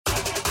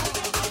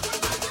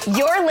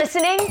You're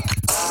listening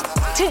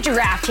to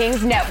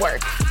DraftKings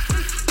Network.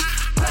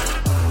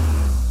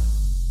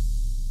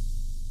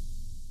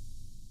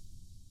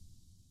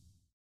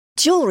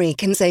 Jewelry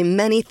can say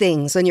many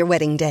things on your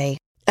wedding day.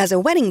 As a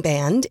wedding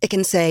band, it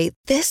can say,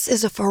 "This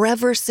is a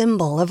forever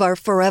symbol of our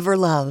forever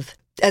love."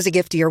 As a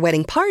gift to your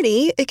wedding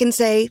party, it can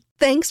say,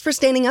 "Thanks for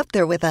standing up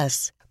there with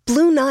us."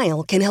 Blue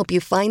Nile can help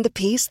you find the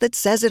piece that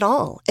says it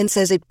all and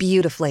says it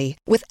beautifully,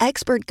 with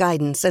expert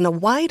guidance and a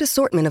wide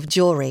assortment of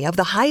jewelry of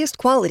the highest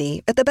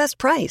quality at the best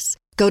price.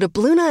 Go to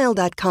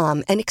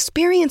BlueNile.com and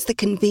experience the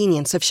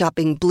convenience of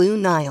shopping Blue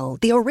Nile,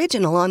 the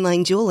original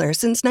online jeweler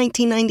since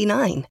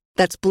 1999.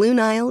 That's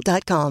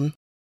BlueNile.com.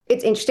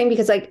 It's interesting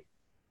because, like,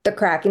 the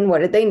Kraken, what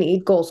did they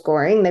need? Goal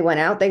scoring. They went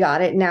out, they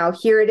got it. Now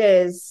here it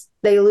is.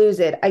 They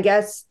lose it. I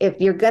guess if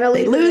you're going to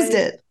lose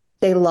it.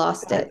 They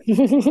lost it.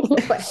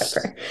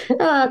 Whatever.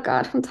 Oh,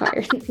 God, I'm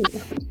tired.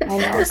 I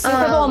know.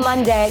 Super Bowl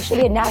Monday. Should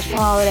be a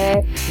national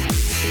holiday.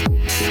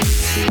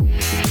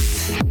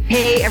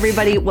 Hey,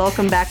 everybody.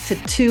 Welcome back to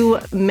Too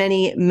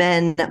Many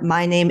Men.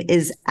 My name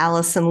is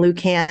Allison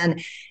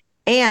Lucan.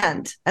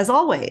 And as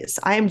always,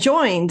 I am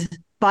joined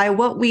by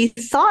what we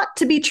thought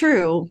to be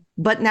true,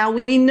 but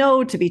now we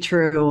know to be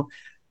true,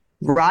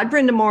 Rod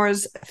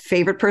Brind'Amour's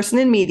favorite person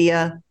in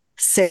media,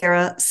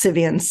 Sara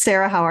Civian.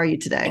 Sara, how are you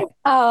today?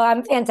 Oh,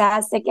 I'm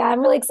fantastic. Yeah, I'm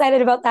really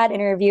excited about that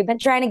interview. Been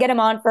trying to get him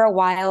on for a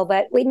while,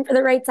 but waiting for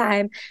the right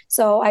time.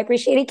 So I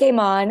appreciate he came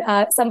on.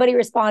 Somebody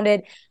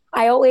responded,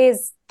 I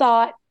always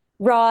thought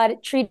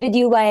Rod treated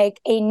you like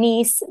a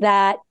niece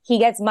that he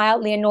gets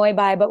mildly annoyed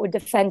by, but would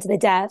defend to the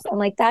death. I'm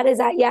like, that is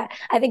that. Yeah,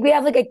 I think we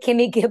have like a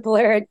Kimmy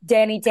Gibbler,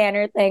 Danny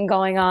Tanner thing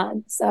going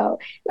on. So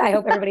I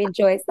hope everybody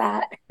enjoys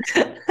that.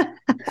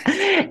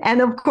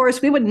 And of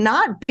course, we would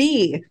not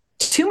be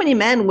Too Many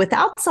Men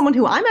without someone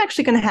who I'm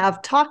actually going to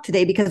have talk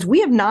today, because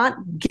we have not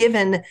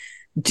given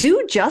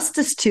due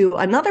justice to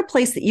another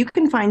place that you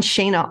can find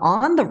Shayna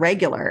on the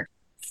regular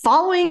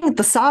following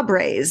the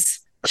Sabres.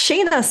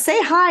 Shayna,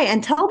 say hi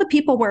and tell the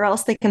people where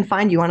else they can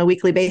find you on a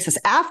weekly basis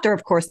after,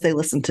 of course, they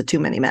listen to Too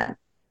Many Men.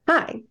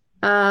 Hi.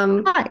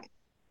 Hi.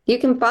 You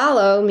can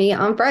follow me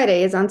on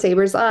Fridays on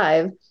Sabres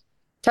Live,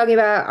 talking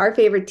about our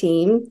favorite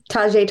team,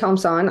 Tajay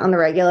Thompson on the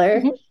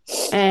regular,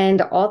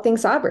 and all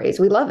things Sabres.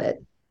 We love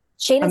it.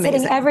 Shayna's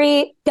hitting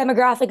every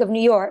demographic of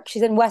New York.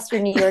 She's in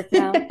Western New York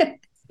now.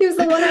 He was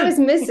the one I was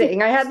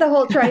missing. I had the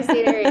whole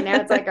tri-state area.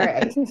 Now it's like, all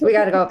right, we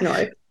got to go up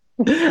north.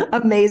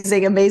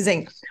 Amazing,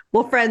 amazing.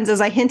 Well, friends, as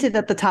I hinted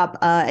at the top,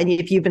 and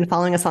if you've been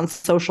following us on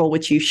social,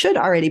 which you should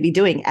already be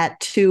doing at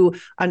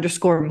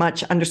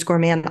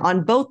 @2_much_man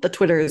on both the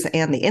Twitters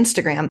and the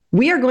Instagram,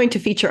 we are going to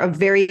feature a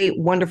very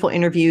wonderful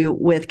interview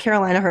with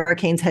Carolina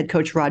Hurricanes head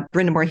coach Rod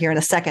Brind'Amour here in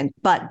a second.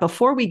 But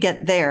before we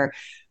get there,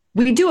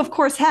 we do, of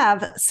course,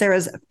 have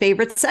Sara's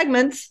favorite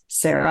segment.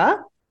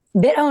 Sara?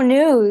 Bit-O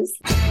News.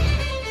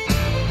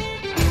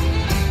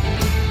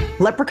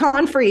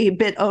 Leprechaun-free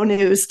Bit-O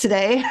News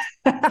today.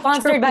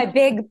 Sponsored by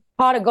Big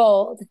Pot of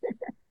Gold.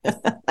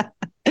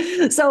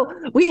 So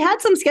we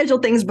had some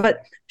scheduled things,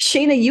 but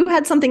Shayna, you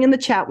had something in the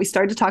chat. We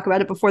started to talk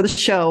about it before the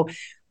show.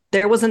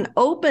 There was an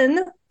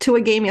open to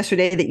a game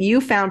yesterday that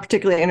you found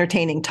particularly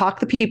entertaining. Talk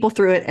the people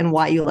through it and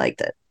why you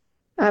liked it.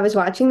 I was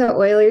watching the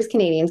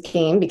Oilers-Canadiens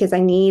game because I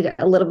need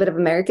a little bit of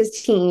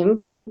America's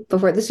team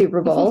before the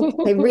Super Bowl.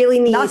 I really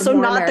need not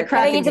the Kraken.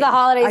 Going into the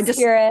holiday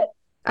spirit.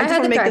 I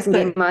had the Kraken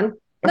game on.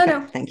 Okay,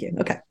 No. Thank you.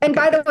 Okay. And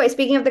by the way,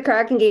 speaking of the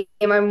Kraken game,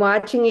 I'm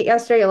watching it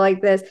yesterday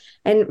like this,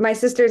 and my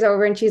sister's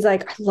over and she's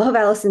like, I love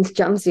Allison's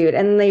jumpsuit.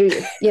 And they,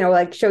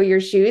 like show your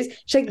shoes.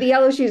 She's like, the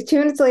yellow shoes. 2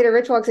 minutes later,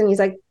 Rich walks in and he's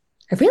like,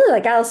 I really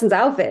like Allison's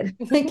outfit.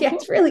 I'm like, yeah,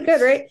 it's really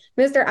good, right?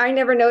 Mr. I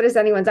never noticed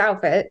anyone's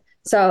outfit.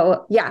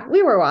 So yeah,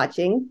 we were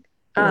watching.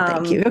 Well,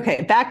 thank you.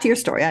 Okay, back to your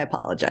story. I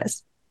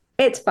apologize.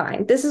 It's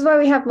fine. This is why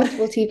we have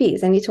multiple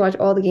TVs. I need to watch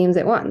all the games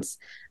at once.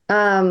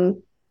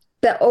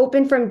 The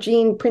open from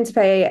Gene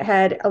Principe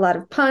had a lot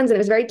of puns and it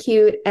was very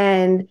cute.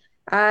 And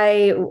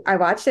I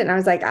watched it and I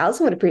was like,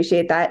 Allison would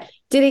appreciate that.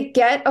 Did it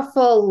get a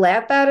full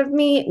laugh out of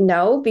me?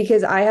 No,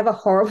 because I have a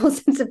horrible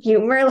sense of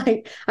humor.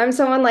 Like, I'm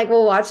someone like,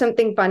 will watch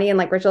something funny and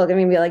like Rich will look at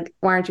me and be like,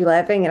 why aren't you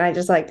laughing? And I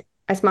just like,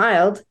 I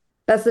smiled.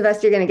 That's the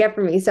best you're going to get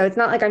from me. So it's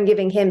not like I'm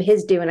giving him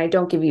his due and I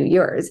don't give you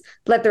yours.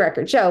 Let the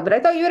record show. But I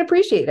thought you would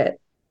appreciate it.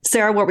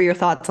 Sara, what were your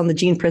thoughts on the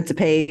Gene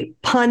Principe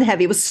pun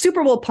heavy? It was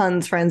Super Bowl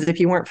puns, friends. If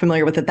you weren't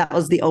familiar with it, that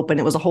was the open.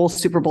 It was a whole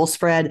Super Bowl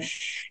spread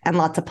and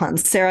lots of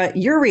puns. Sara,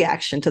 your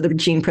reaction to the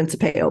Gene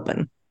Principe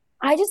open?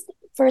 I just,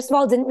 first of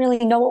all, didn't really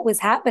know what was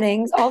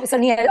happening. So all of a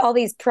sudden he had all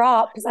these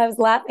props. I was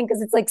laughing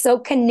because it's like so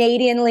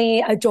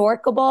Canadianly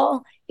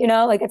adorkable,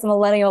 like it's a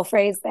millennial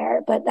phrase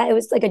there, but it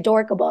was like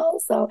adorkable.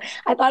 So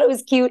I thought it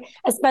was cute,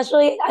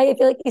 especially I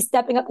feel like he's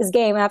stepping up his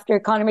game after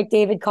Connor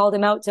McDavid called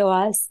him out to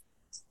us.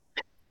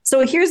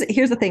 So here's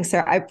the thing,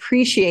 Sara. I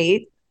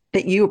appreciate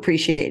that you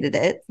appreciated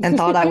it and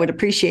thought I would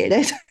appreciate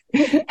it.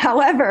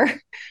 However,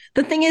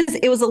 the thing is,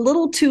 it was a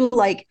little too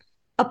like,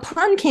 a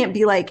pun can't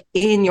be like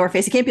in your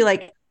face. It can't be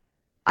like,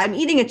 I'm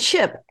eating a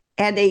chip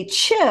and a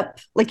chip.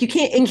 Like it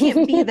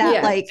can't be that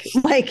Yeah.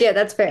 like Yeah,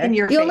 that's fair. in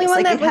your The only face.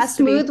 one Like, that was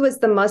smooth was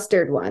the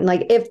mustard one.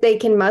 Like if they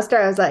can muster,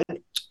 I was like,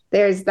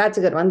 that's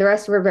a good one. The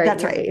rest were very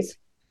That's right. days.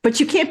 But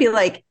you can't be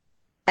like,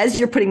 as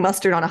you're putting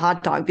mustard on a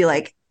hot dog, be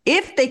like,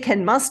 if they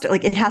can muster,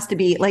 like it has to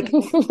be like,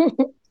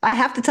 I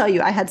have to tell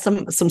you, I had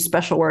some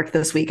special work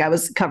this week. I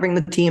was covering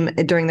the team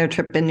during their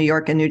trip in New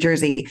York and New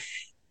Jersey.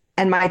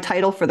 And my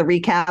title for the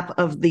recap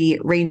of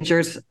the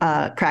Rangers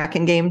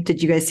Kraken game,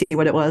 did you guys see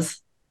what it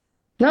was?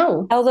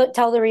 No.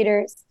 Tell the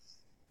readers.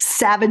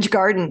 Savage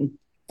Garden.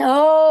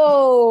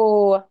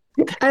 Oh,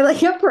 I like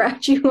how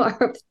proud you are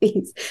of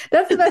these.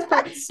 That's the best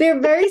part. They're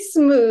very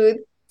smooth.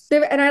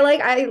 And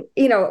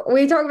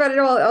we talk about it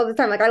all the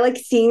time. Like I like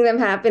seeing them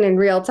happen in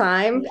real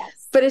time.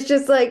 yes. But it's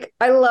just like,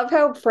 I love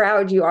how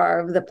proud you are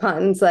of the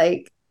puns.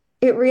 Like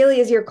it really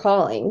is your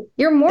calling.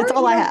 That's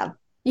all I have.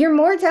 You're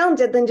more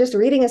talented than just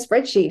reading a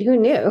spreadsheet. Who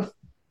knew?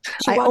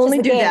 I only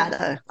do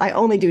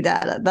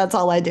data. That's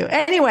all I do.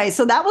 Anyway,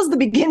 so that was the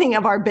beginning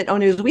of our Bit-O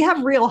News. We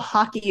have real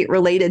hockey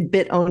related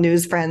Bit-O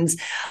News, friends.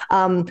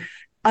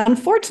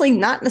 Unfortunately,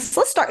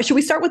 let's start. Should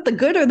we start with the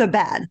good or the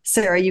bad?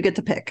 Sarah, you get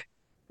to pick.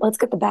 Let's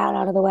get the bad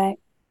out of the way.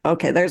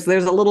 Okay, there's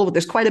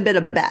quite a bit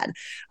of bad.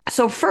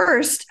 So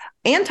first,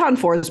 Anton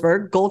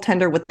Forsberg,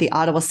 goaltender with the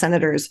Ottawa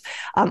Senators.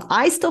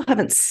 I still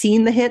haven't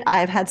seen the hit.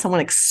 I've had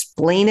someone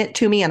explain it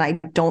to me, and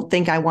I don't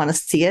think I want to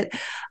see it.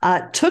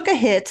 Took a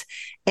hit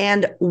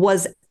and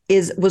was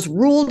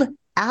ruled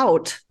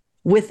out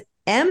with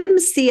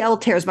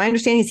MCL tears. My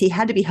understanding is he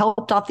had to be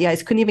helped off the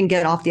ice, couldn't even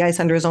get off the ice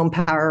under his own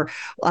power,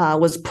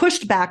 was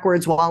pushed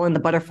backwards while in the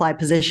butterfly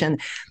position.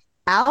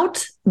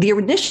 Out. The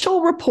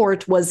initial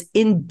report was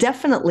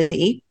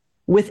indefinitely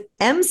with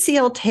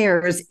MCL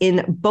tears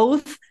in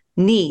both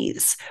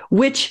knees,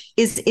 which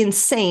is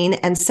insane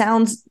and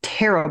sounds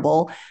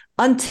terrible.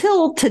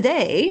 Until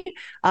today,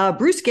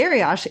 Bruce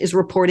Garrioch is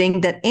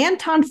reporting that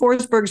Anton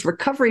Forsberg's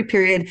recovery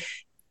period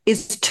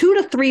is 2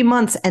 to 3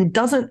 months and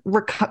doesn't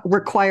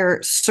require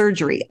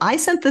surgery. I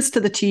sent this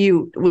to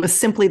you with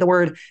simply the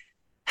word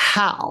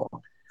how.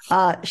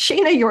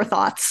 Shayna, your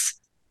thoughts?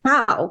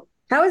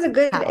 How is it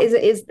good?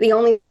 Is the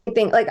only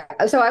thing, like,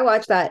 so I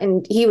watched that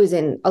and he was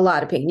in a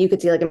lot of pain. You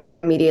could see like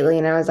immediately.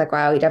 And I was like,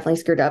 wow, he definitely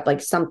screwed up like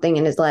something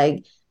in his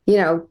leg,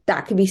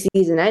 that could be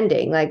season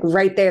ending, like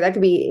right there. That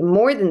could be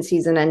more than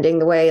season ending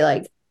the way,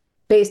 like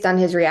based on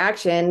his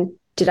reaction.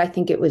 Did I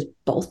think it was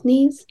both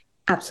knees?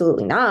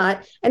 Absolutely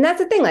not. And that's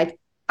the thing. Like,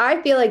 I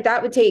feel like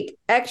that would take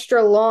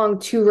extra long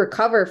to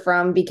recover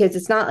from because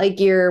it's not like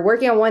you're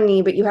working on one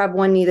knee, but you have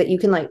one knee that you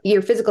can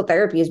your physical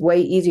therapy is way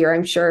easier.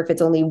 I'm sure if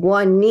it's only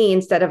one knee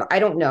instead of, I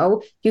don't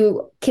know,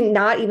 you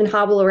cannot even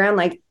hobble around.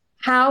 Like,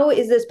 how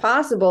is this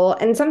possible?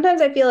 And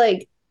sometimes I feel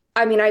like,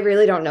 I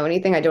really don't know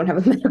anything. I don't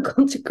have a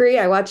medical degree.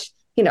 I watch,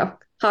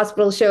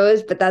 hospital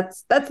shows, but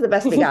that's the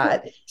best we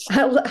got.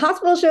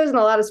 Hospital shows and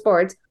a lot of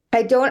sports.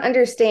 I don't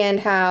understand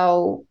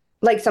how,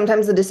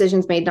 sometimes the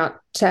decision's made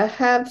not to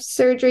have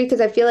surgery,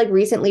 because I feel like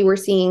recently we're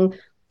seeing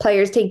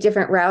players take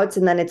different routes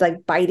and then it's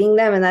like biting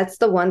them. And that's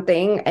the one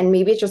thing. And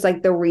maybe it's just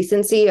like the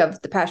recency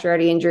of the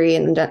Pacioretty injury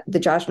and the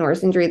Josh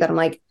Norris injury that I'm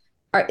like,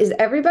 is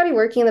everybody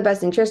working in the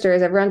best interest, or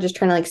is everyone just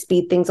trying to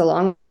speed things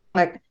along?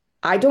 Like,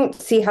 I don't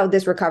see how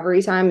this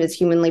recovery time is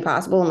humanly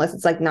possible unless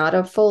it's not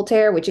a full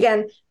tear, which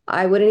again,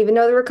 I wouldn't even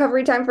know the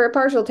recovery time for a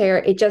partial tear.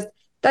 It just,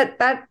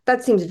 that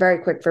seems very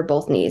quick for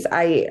both knees.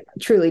 I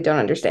truly don't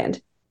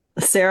understand.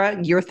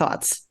 Sarah, your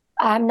thoughts?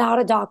 I'm not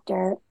a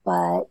doctor,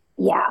 but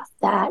yeah,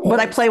 But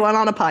I play one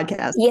on a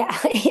podcast. Yeah.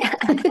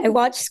 I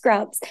watch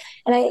Scrubs,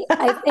 and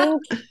I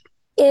think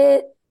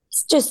it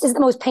just is the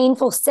most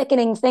painful,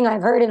 sickening thing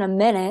I've heard in a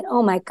minute.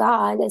 Oh my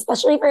God.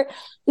 Especially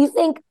you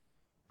think,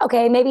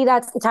 okay, maybe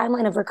that's the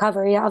timeline of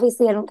recovery.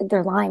 Obviously, I don't think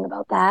they're lying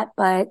about that.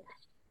 But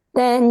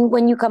then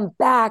when you come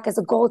back as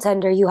a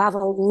goaltender, you have a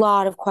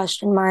lot of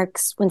question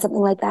marks when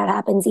something like that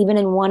happens, even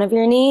in one of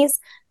your knees.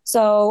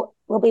 So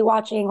we'll be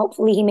watching.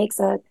 Hopefully he makes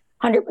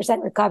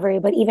 100% recovery.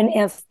 But even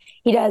if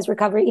he does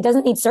recover, he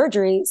doesn't need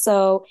surgery.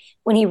 So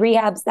when he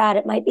rehabs that,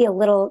 it might be a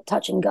little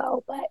touch and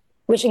go, but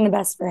wishing the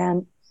best for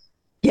him.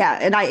 Yeah.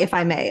 And if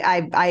I may,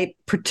 I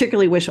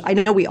particularly wish, I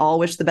know we all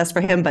wish the best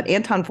for him, but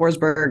Anton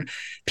Forsberg,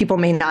 people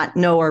may not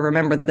know or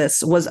remember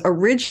this, was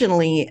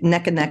originally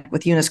neck and neck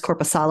with Joonas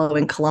Korpisalo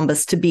in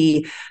Columbus to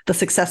be the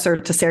successor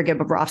to Sergei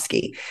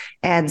Bobrovsky.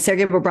 And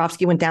Sergei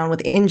Bobrovsky went down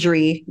with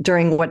injury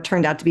during what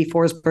turned out to be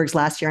Forsberg's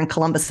last year in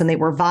Columbus. And they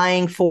were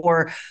vying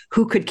for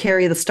who could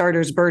carry the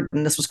starter's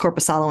burden. This was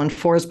Korpisalo and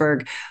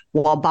Forsberg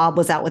while Bob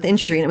was out with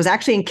injury. And it was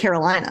actually in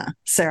Carolina,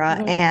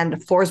 Sarah, and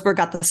Forsberg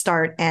got the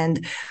start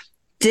and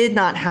did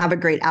not have a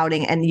great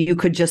outing, and you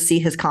could just see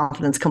his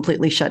confidence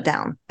completely shut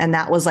down. And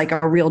that was like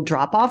a real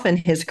drop off in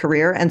his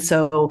career. And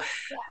so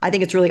I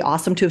think it's really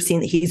awesome to have seen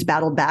that he's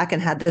battled back and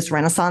had this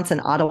renaissance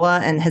in Ottawa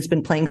and has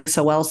been playing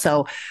so well.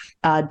 So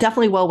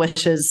definitely well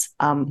wishes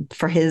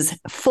for his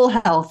full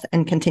health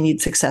and continued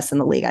success in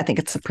the league. I think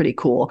it's a pretty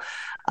cool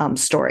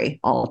story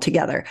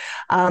altogether.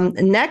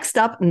 Next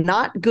up,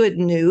 not good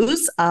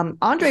news.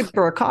 Andre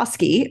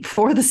Burakovsky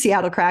for the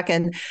Seattle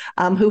Kraken,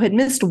 who had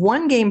missed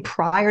one game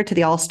prior to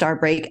the All-Star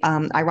break,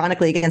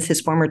 ironically against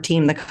his former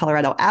team, the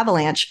Colorado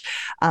Avalanche,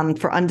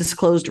 for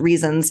undisclosed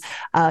reasons,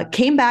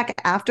 came back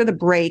after the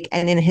break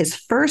and in his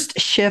first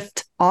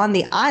shift on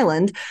the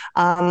island,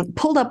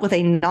 pulled up with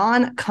a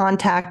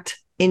non-contact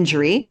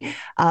injury,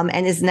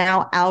 and is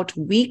now out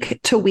week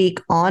to week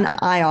on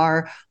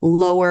IR,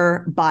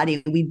 lower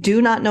body. We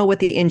do not know what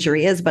the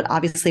injury is, but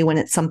obviously when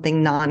it's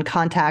something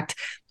non-contact,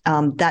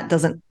 that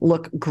doesn't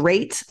look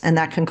great, and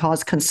that can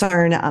cause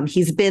concern.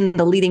 He's been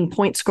the leading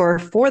point scorer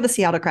for the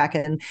Seattle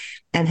Kraken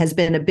and has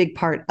been a big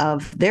part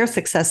of their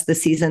success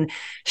this season.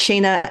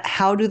 Shayna,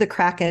 how do the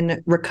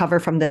Kraken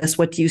recover from this?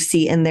 What do you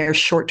see in their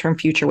short-term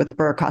future with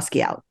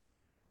Burakovsky out?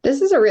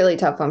 This is a really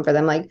tough one for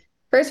them. Like,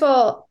 first of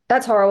all,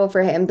 that's horrible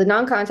for him. The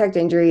non-contact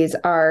injuries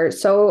are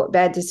so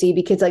bad to see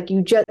because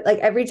you just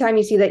every time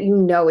you see that,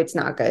 it's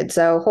not good.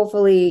 So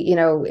hopefully,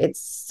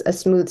 it's a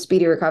smooth,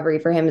 speedy recovery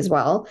for him as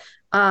well.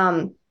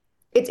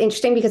 It's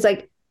interesting because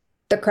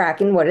the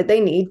Kraken, what did they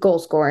need? Goal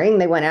scoring.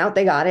 They went out,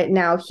 they got it.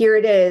 Now here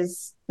it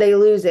is. They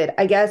lose it.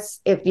 I guess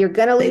if you're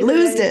going to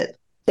lose it.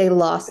 They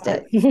lost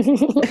it.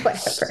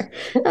 Whatever.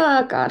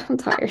 Oh God, I'm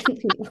tired.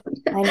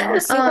 I know.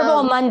 Super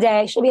Bowl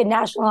Monday should be a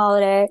national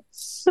holiday.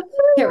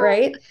 Yeah,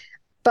 right.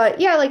 But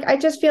yeah, I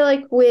just feel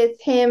like with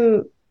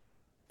him,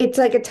 it's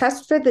a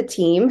test for the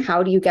team.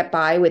 How do you get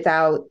by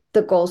without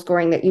the goal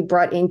scoring that you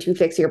brought in to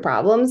fix your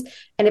problems?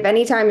 And if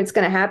anytime it's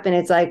going to happen,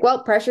 it's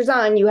well, pressure's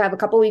on. You have a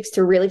couple weeks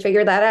to really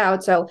figure that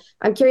out. So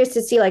I'm curious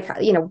to see,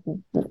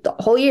 the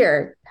whole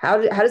year, how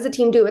does the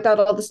team do it without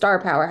all the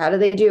star power? How do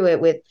they do it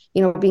with,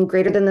 being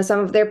greater than the sum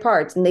of their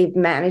parts? And they've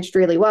managed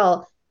really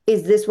well.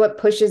 Is this what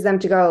pushes them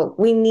to go,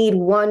 we need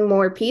one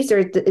more piece? Or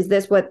is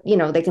this what,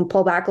 they can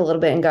pull back a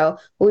little bit and go,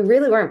 well, we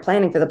really weren't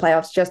planning for the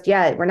playoffs just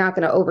yet. We're not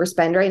going to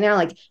overspend right now.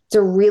 It's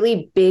a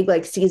really big,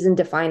 season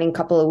defining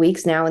couple of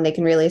weeks now, and they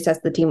can really assess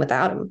the team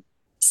without him.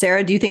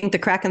 Sarah, do you think the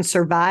Kraken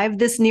survive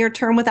this near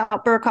term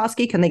without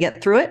Burakovsky? Can they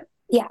get through it?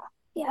 Yeah,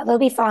 they'll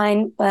be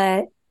fine,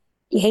 but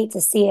you hate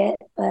to see it,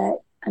 but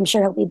I'm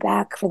sure he'll be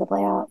back for the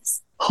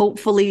playoffs.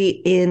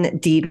 Hopefully,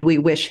 indeed, we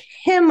wish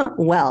him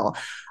well.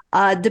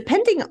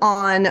 Depending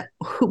on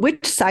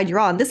which side you're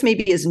on, this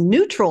maybe is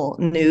neutral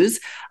news.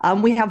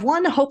 We have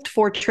one hoped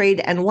for trade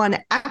and one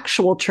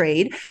actual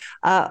trade.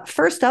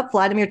 First up,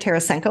 Vladimir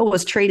Tarasenko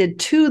was traded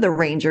to the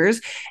Rangers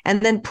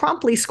and then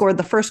promptly scored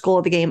the first goal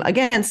of the game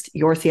against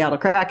your Seattle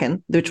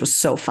Kraken, which was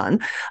so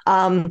fun.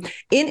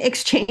 In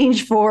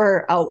exchange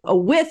for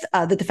with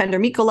the defender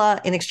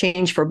Mikkola, in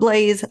exchange for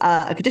Blaze,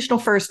 a conditional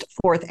first,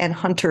 fourth, and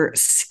Hunter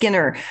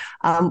Skinner.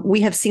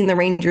 We have seen the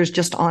Rangers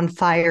just on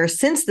fire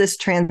since this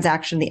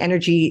transaction. The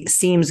energy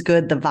seems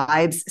good. The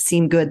vibes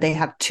seem good. They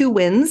have 2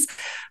 wins,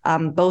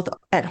 both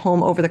at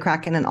home over the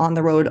Kraken and on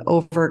the road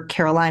over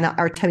Carolina.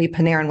 Artemi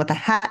Panarin with a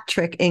hat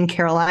trick in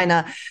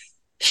Carolina.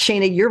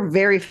 Shayna, you're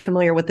very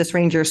familiar with this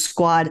Rangers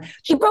squad.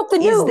 She broke the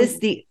news.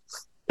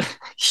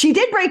 She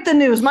did break the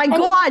news. My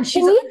God,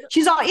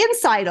 she's our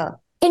insider.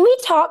 Can we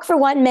talk for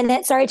 1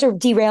 minute? Sorry to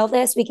derail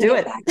this. We can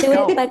get back to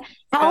it. But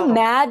how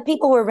mad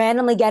people were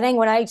randomly getting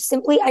when I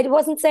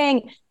wasn't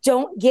saying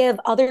don't give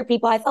other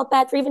people. I felt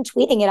bad for even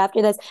tweeting it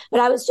after this. But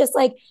I was just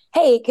like,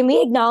 hey, can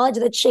we acknowledge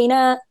that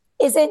Shayna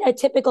isn't a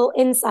typical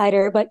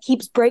insider, but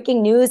keeps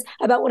breaking news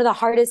about one of the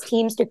hardest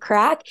teams to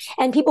crack?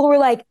 And people were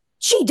like,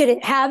 she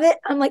didn't have it.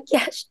 I'm like,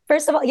 yes,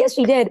 first of all, yes,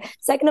 she did.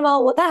 Second of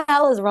all, what the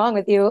hell is wrong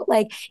with you?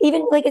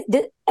 Even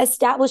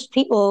established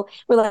people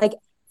were like,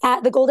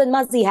 the Golden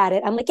Muzzy had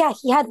it. I'm like, yeah,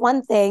 he had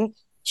one thing.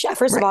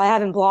 First of all, I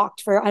haven't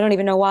blocked for, I don't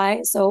even know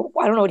why. So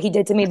I don't know what he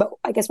did to me, but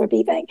I guess we're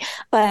beefing.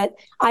 But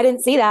I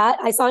didn't see that.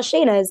 I saw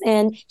Shayna's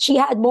and she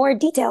had more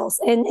details.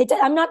 And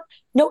I'm not,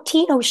 no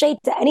tea, no shade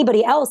to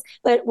anybody else.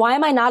 But why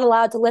am I not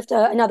allowed to lift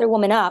another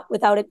woman up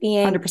without it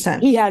being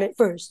 100%? He had it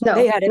first. No,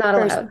 they had it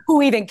first. Allowed.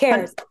 Who even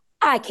cares?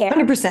 I care.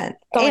 100%.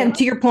 And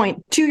to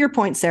your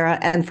point, Sarah,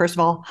 and first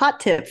of all, hot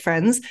tip,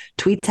 friends,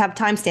 tweets have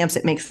timestamps.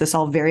 It makes this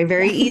all very,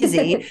 very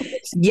easy.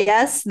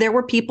 Yes, there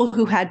were people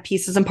who had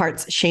pieces and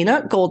parts.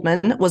 Shayna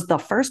Goldman was the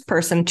first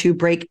person to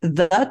break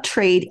the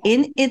trade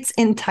in its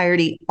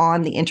entirety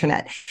on the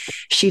internet.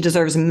 She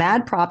deserves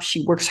mad props.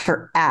 She works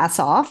her ass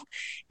off.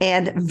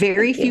 And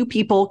very few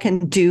people can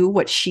do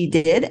what she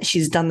did.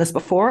 She's done this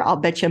before. I'll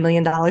bet you $1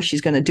 million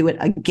she's going to do it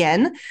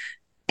again.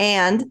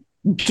 And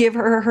give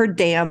her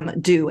damn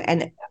due,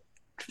 and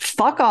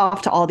fuck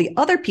off to all the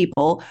other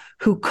people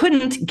who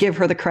couldn't give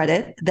her the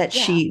credit that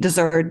she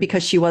deserved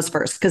because she was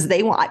first. Because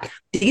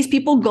these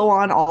people go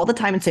on all the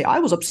time and say, I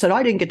was upset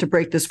I didn't get to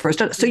break this first.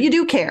 So you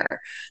do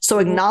care. So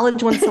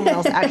acknowledge when someone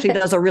else actually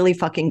does a really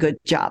fucking good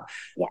job.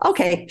 Yes.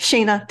 Okay,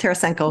 Shayna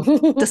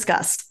Tarasenko,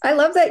 discuss. I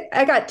love that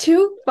I got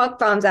 2 fuck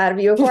bombs out of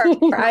you before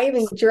I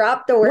even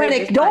dropped the word.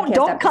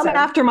 Don't come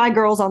after my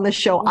girls on this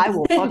show. I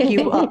will fuck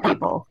you up,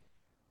 people.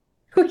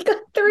 We got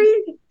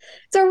 3.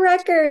 It's a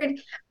record.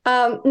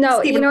 No,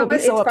 Steven, you know what?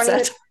 It's so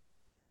funny.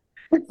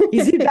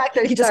 He's back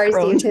there. He just sorry,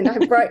 groaned. Steven.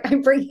 I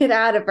bring it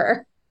out of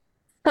her.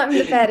 I'm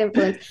the bad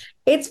influence.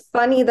 It's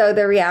funny though,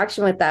 the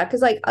reaction with that,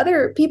 because like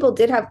other people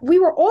did have,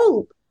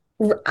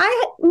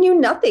 I knew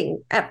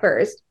nothing at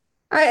first.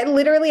 I'm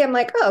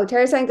like, oh,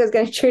 Tarasenko's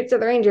getting traded to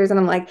the Rangers. And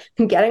I'm like,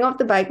 I'm getting off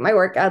the bike. My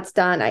workout's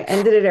done. I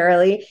ended it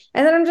early.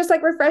 And then I'm just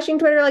like refreshing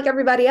Twitter like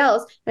everybody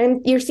else. And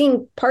you're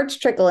seeing parts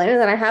trickle in.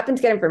 And then I happen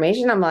to get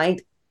information. I'm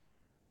like,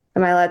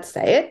 am I allowed to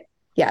say it?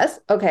 Yes.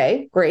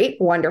 Okay, great.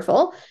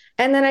 Wonderful.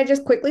 And then I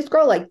just quickly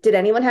scroll, like, did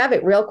anyone have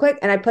it real quick?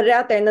 And I put it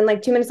out there. And then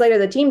like 2 minutes later,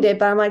 the team did.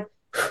 But I'm like,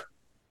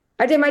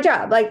 I did my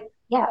job. Like,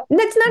 yeah,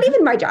 that's not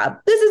even my job.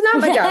 This is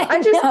not my job.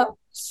 I just...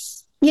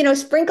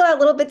 sprinkle out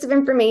little bits of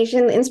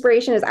information. The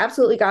inspiration is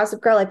absolutely Gossip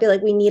Girl. I feel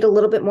like we need a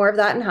little bit more of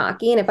that in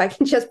hockey. And if I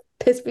can just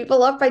piss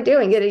people off by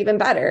doing it, even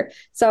better.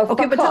 So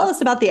okay, but tell us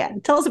about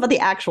the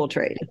actual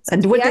trade.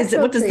 And what does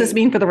this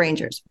mean for the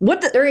Rangers?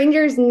 The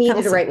Rangers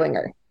needed a right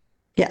winger.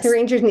 Yes. The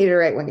Rangers needed a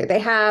right winger. They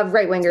have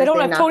right wingers. They don't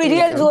have Tony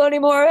DeAngelo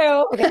anymore.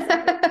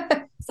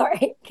 Okay.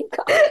 Sorry. Keep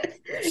going.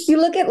 You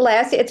look at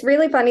last, it's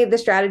really funny, the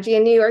strategy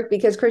in New York,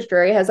 because Chris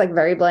Drury has like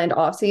very bland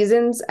off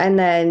seasons. And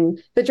then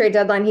the trade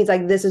deadline, he's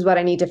like, this is what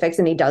I need to fix.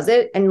 And he does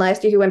it. And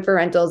last year he went for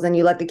rentals, and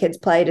you let the kids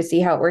play to see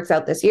how it works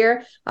out this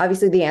year.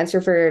 Obviously the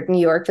answer for New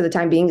York for the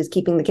time being is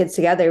keeping the kids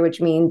together,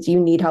 which means you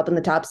need help in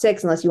the top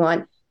six, unless you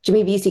want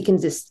Jimmy Vesey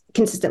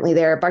consistently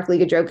there, Barclay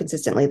Goodrow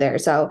consistently there.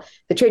 So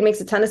the trade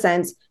makes a ton of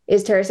sense.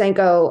 Is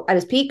Tarasenko at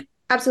his peak?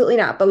 Absolutely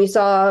not. But we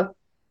saw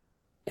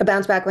a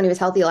bounce back when he was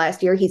healthy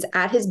last year. He's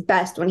at his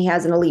best when he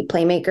has an elite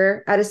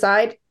playmaker at his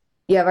side.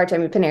 You have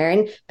Artemi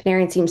Panarin.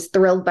 Panarin seems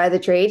thrilled by the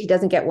trade. He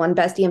doesn't get one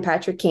bestie in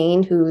Patrick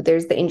Kane, who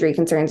there's the injury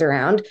concerns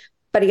around,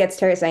 but he gets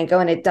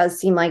Tarasenko, and it does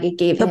seem like it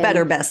gave him the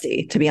better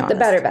bestie, to be honest. The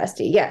better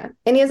bestie, yeah.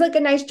 And he has like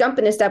a nice jump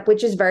in his step,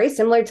 which is very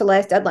similar to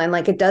last deadline.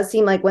 Like, it does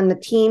seem like when the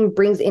team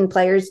brings in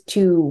players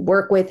to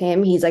work with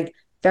him, he's like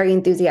very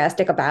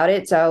enthusiastic about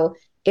it. So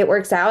it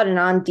works out. And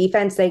on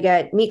defense, they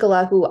get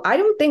Mikkola, who I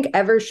don't think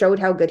ever showed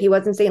how good he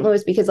was in St.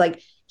 Louis, because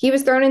like he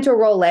was thrown into a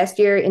role last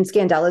year in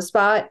Scandella's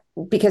spot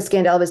because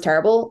Scandella was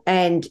terrible.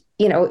 And,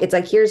 it's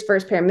like, here's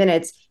first pair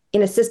minutes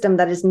in a system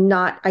that is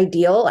not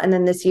ideal. And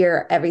then this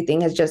year, everything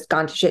has just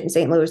gone to shit in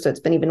St. Louis. So it's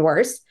been even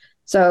worse.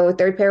 So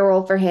third pair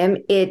role for him.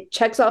 It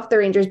checks off the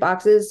Rangers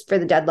boxes for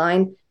the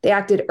deadline. They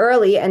acted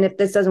early. And if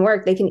this doesn't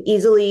work, they can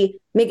easily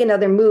make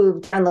another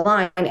move down the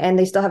line. And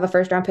they still have a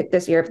first round pick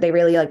this year if they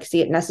really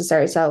see it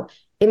necessary. So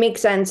it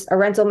makes sense. A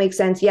rental makes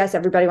sense. Yes,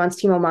 everybody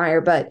wants Timo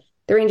Meier, but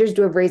the Rangers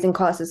do have raising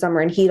costs this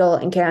summer in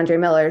Hedl and K'Andre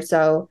Miller.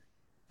 So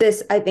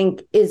this, I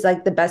think, is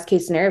like the best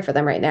case scenario for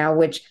them right now,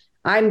 which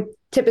I'm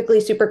typically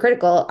super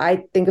critical.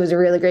 I think it was a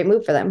really great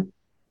move for them.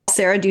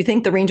 Sarah, do you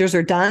think the Rangers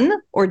are done,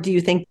 or do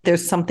you think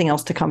there's something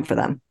else to come for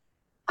them?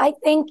 I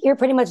think you're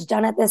pretty much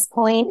done at this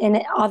point.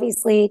 And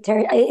obviously,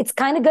 Terry, it's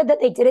kind of good that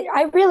they did it.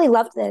 I really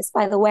loved this,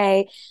 by the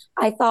way.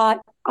 I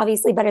thought,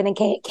 obviously, better than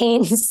Kane.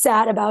 Kane's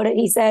sad about it.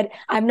 He said,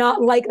 I'm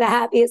not like the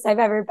happiest I've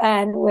ever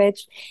been,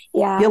 which,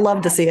 yeah. You'll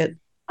love to see it.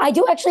 I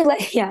do actually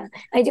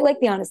I do like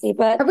the honesty.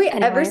 But have we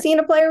ever seen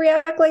a player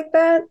react like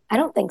that? I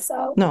don't think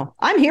so. No,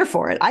 I'm here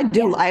for it. I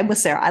do. Yeah. I'm with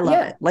Sarah. I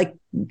love it. Like,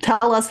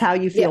 tell us how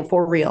you feel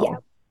for real.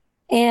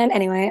 Yeah. And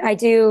anyway, I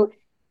do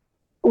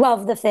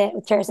love the fit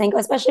with Tarasenko,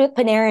 especially with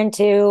Panarin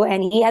too.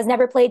 And he has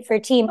never played for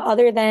a team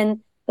other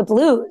than the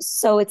Blues.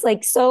 So it's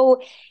like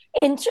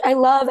I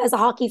love, as a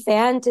hockey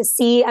fan, to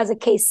see as a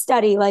case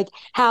study, like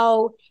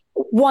how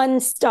one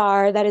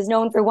star that is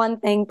known for one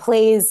thing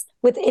plays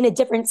within a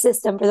different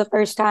system for the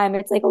first time.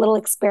 It's like a little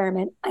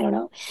experiment. I don't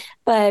know,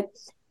 but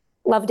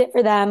loved it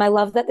for them. I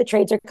love that the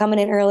trades are coming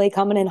in early,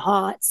 coming in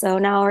hot. So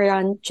now we're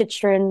on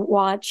Chychrun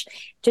watch.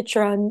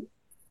 Chychrun,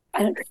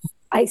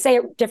 I say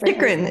it differently.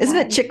 Chychrun, isn't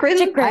it Chychrun?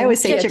 Chychrun. I always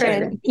say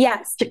Chychrun.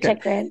 Yes,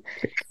 Chychrun.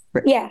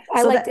 Yeah,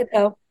 I liked it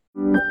though.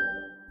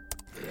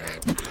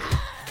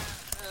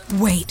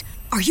 Wait,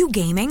 are you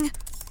gaming?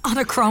 On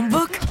a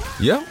Chromebook?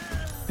 Yep.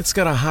 It's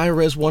got a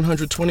high-res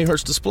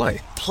 120Hz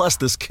display, plus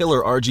this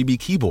killer RGB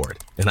keyboard.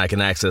 And I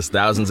can access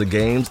thousands of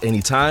games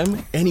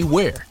anytime,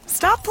 anywhere.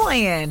 Stop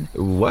playing.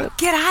 What?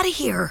 Get out of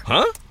here.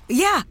 Huh?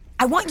 Yeah,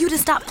 I want you to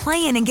stop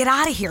playing and get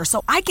out of here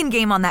so I can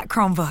game on that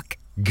Chromebook.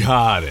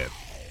 Got it.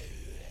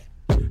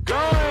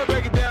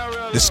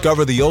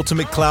 Discover the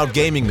ultimate cloud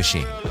gaming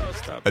machine,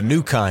 a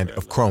new kind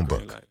of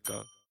Chromebook.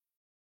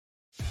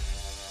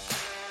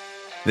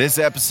 This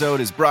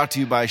episode is brought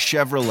to you by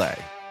Chevrolet.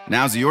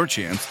 Now's your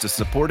chance to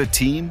support a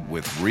team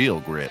with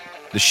real grit.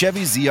 The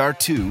Chevy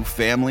ZR2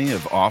 family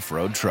of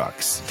off-road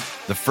trucks.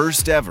 The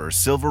first ever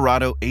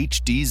Silverado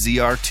HD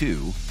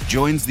ZR2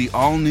 joins the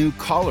all-new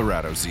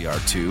Colorado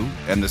ZR2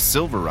 and the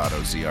Silverado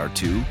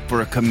ZR2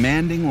 for a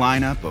commanding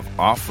lineup of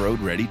off-road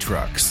ready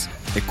trucks,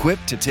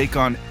 equipped to take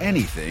on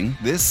anything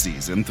this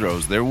season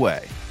throws their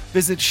way.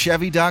 Visit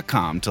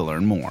Chevy.com to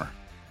learn more.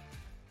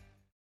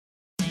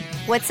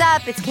 What's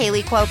up? It's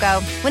Kaylee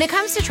Cuoco. When it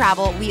comes to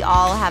travel, we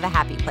all have a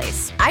happy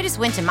place. I just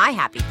went to my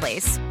happy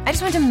place. I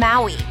just went to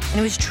Maui, and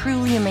it was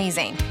truly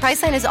amazing.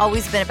 Priceline has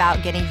always been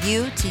about getting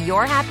you to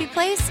your happy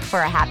place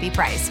for a happy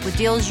price, with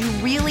deals you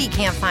really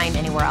can't find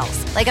anywhere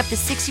else. Like up to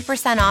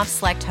 60% off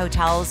select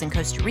hotels in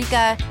Costa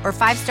Rica, or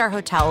 5-star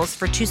hotels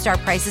for 2-star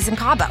prices in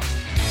Cabo.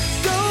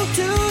 Go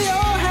to your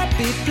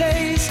happy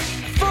place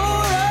for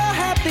a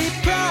happy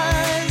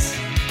price.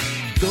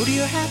 Go to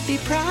your happy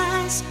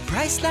price,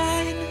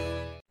 Priceline.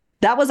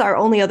 That was our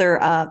only other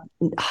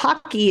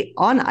hockey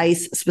on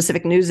ice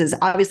specific news. Is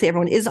obviously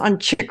everyone is on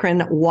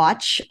Chychrun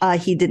watch.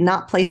 He did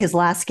not play his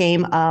last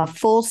game.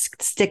 Full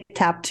stick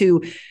tap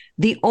to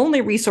the only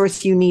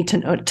resource you need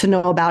to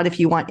know about if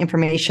you want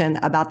information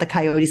about the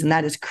Coyotes, and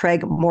that is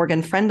Craig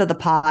Morgan, friend of the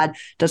pod,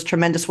 does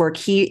tremendous work.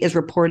 He is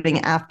reporting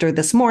after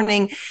this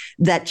morning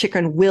that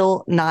Chychrun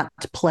will not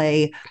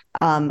play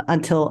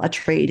until a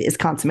trade is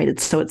consummated.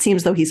 So it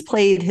seems though he's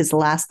played his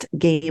last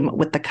game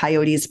with the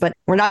Coyotes, but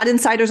we're not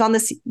insiders on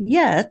this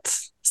yet.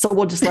 So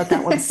we'll just let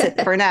that one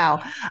sit for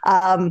now.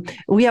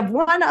 We have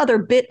one other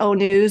bit O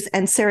news,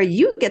 and Sarah,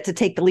 you get to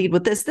take the lead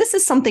with this. This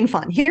is something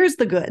fun. Here's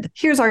the good.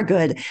 Here's our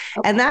good.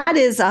 Okay. And that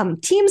is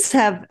teams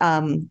have,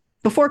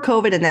 before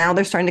COVID and now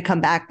they're starting to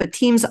come back, but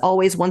teams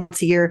always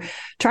once a year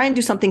try and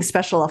do something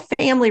special, a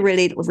family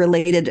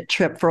related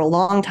trip. For a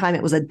long time,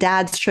 it was a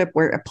dad's trip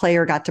where a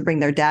player got to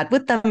bring their dad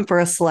with them for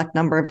a select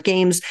number of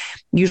games,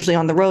 usually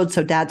on the road,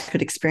 so dads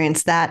could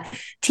experience that.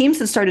 Teams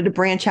have started to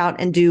branch out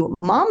and do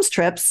mom's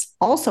trips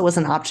also as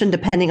an option,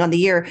 depending on the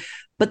year.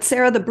 But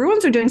Sarah, the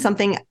Bruins are doing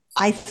something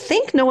I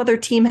think no other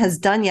team has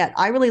done yet.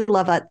 I really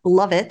love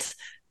it.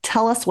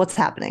 Tell us what's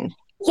happening.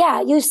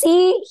 Yeah, you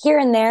see here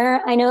and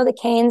there. I know the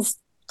Canes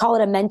call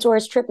it a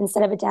mentor's trip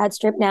instead of a dad's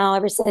trip now,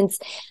 ever since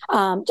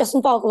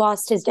Justin Falk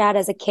lost his dad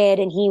as a kid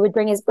and he would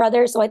bring his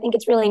brother. So I think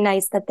it's really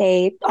nice that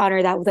they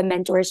honor that with a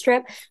mentor's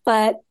trip.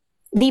 But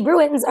the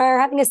Bruins are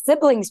having a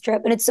siblings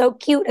trip, and it's so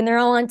cute. And they're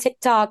all on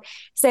TikTok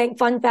saying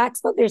fun facts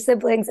about their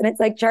siblings. And it's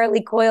like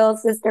Charlie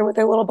Coyle's sister with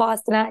her little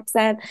Boston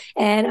accent,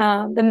 and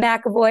the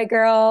McAvoy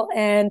girl.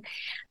 And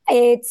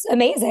it's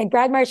amazing.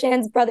 Brad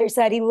Marchand's brother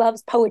said he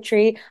loves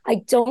poetry. I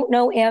don't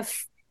know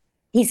if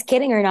he's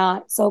kidding or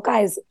not. So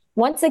guys,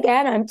 once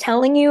again, I'm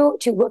telling you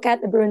to look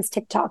at the Bruins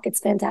TikTok.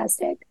 It's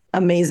fantastic.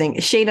 Amazing.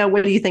 Shayna,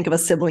 what do you think of a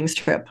siblings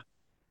trip?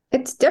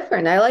 It's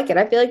different. I like it.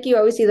 I feel like you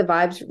always see the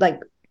vibes like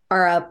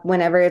are up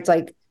whenever it's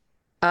like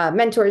a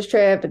mentor's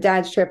trip, a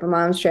dad's trip, a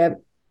mom's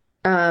trip.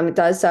 It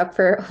does suck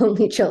for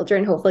only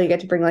children. Hopefully you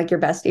get to bring like your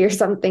bestie or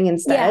something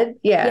instead.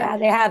 Yeah,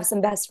 they have some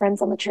best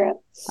friends on the trip.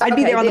 I'd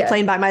be there on the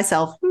plane by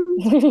myself.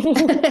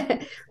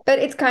 But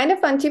it's kind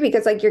of fun too,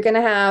 because like you're going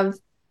to have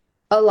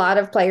a lot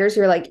of players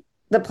who are like,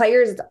 the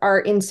players are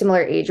in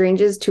similar age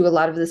ranges to a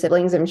lot of the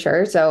siblings, I'm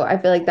sure. So I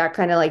feel like that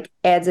kind of like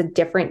adds a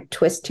different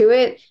twist to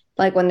it,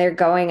 like when they're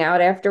going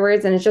out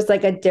afterwards, and it's just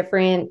like a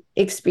different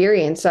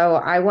experience. So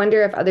I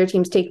wonder if other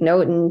teams take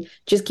note and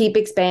just keep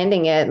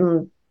expanding it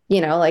and, you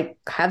know, like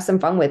have some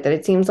fun with it.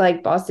 It seems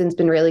like Boston's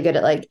been really good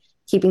at like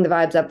keeping the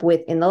vibes up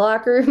within the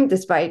locker room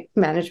despite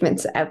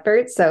management's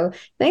efforts. So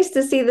nice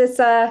to see this.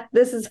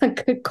 This is a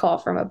good call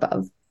from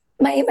above.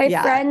 My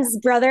friend's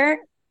brother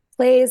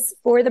plays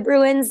for the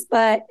Bruins,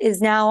 but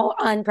is now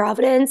on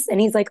Providence.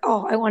 And he's like,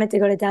 oh, I wanted to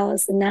go to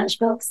Dallas and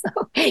Nashville.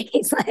 So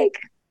he's like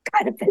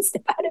kind of pissed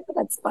about it, but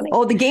that's funny.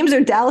 Oh, the games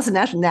are Dallas and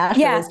Nashville.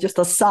 Nashville is just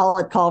a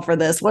solid call for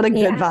this. What a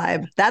good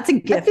vibe. That's a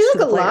gift. I feel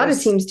like a lot of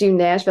teams do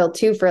Nashville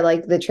too for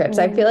like the trips.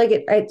 I feel like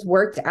it's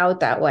worked out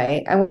that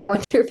way. I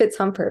wonder if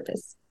it's on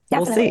purpose.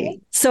 Definitely. We'll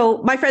see. So,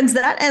 my friends,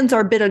 that ends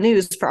our bit of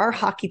news. For our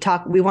hockey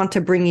talk, we want to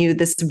bring you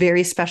this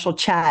very special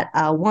chat,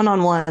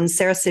 one-on-one,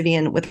 Sarah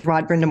Civian with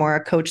Rod Brind'Amour,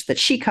 a coach that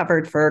she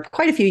covered for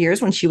quite a few years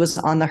when she was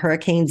on the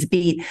Hurricanes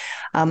beat.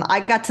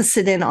 I got to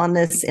sit in on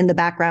this in the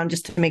background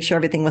just to make sure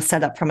everything was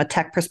set up from a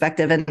tech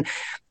perspective. And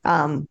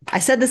I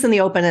said this in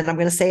the open, and I'm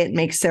going to say it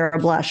makes Sarah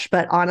blush,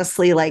 but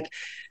honestly, like,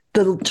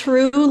 the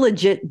true,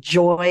 legit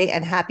joy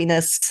and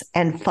happiness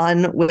and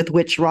fun with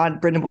which Rod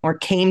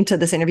Brind'Amour came to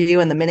this interview,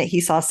 and the minute he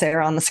saw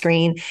Sarah on the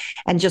screen,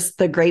 and just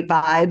the great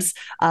vibes,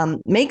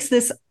 makes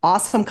this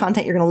awesome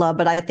content you're going to love.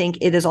 But I think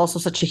it is also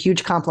such a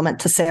huge compliment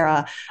to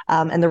Sarah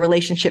and the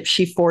relationship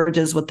she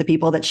forges with the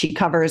people that she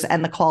covers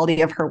and the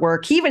quality of her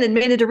work. He even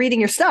admitted to reading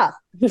your stuff.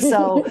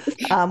 So,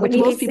 which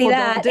most people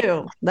don't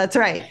do. That's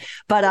right.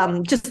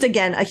 But just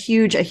again, a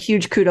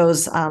huge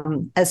kudos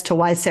as to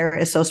why Sarah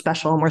is so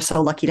special, and we're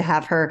so lucky to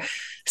have her.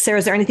 Sarah,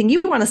 is there anything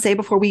you want to say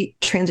before we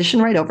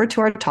transition right over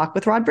to our talk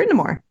with Rod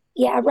Brind'Amour?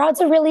 Yeah, Rod's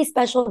a really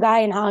special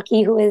guy in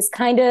hockey who is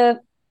kind of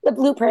the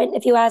blueprint,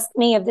 if you ask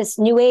me, of this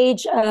new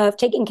age of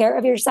taking care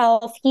of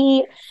yourself.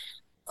 He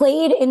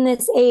played in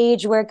this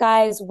age where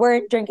guys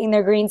weren't drinking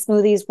their green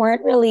smoothies,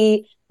 weren't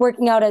really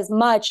working out as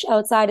much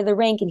outside of the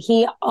rink, and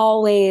he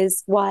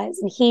always was.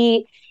 And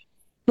he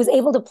was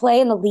able to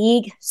play in the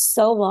league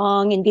so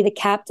long and be the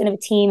captain of a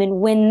team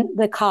and win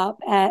the cup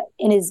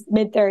in his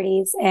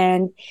mid-30s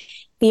and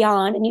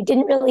beyond. And you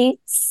didn't really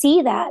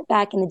see that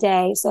back in the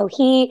day. So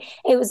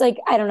it was like,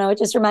 I don't know, it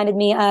just reminded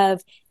me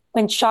of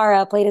when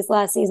Chara played his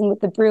last season with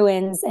the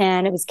Bruins,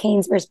 and it was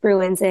Canes versus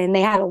Bruins, and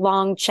they had a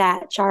long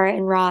chat, Chara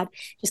and Rod,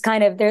 just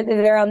kind of,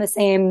 they're on the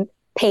same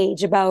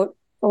page about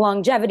the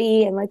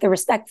longevity and like the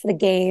respect for the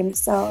game.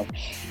 So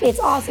it's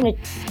awesome to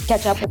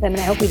catch up with them,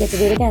 and I hope we get to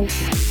do it again.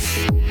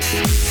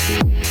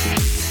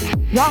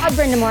 Rod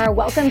Brindamore,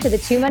 welcome to the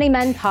Too Many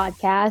Men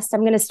podcast. I'm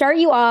going to start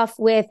you off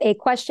with a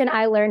question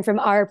I learned from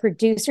our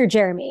producer,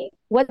 Jeremy.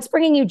 What's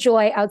bringing you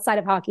joy outside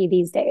of hockey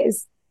these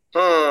days?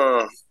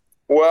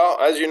 Well,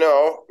 as you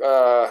know,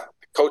 I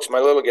coach my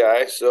little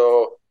guy,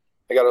 so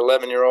I got an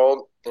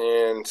 11-year-old,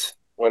 and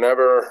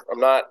whenever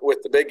I'm not with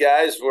the big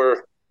guys,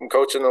 I'm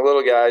coaching the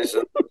little guys.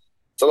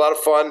 It's a lot of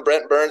fun.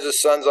 Brent Burns'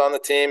 son's on the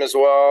team as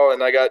well,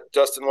 and I got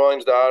Justin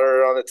Williams'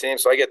 daughter on the team,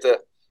 so I get to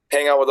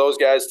hang out with those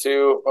guys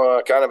too,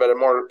 kind of at a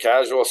more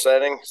casual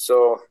setting.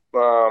 So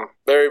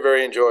very,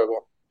 very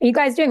enjoyable. Are you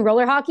guys doing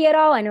roller hockey at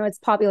all? I know it's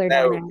popular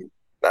down there.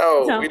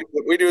 No.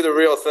 We do the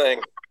real thing.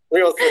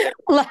 Real thing.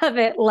 Love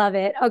it. Love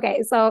it.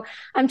 Okay. So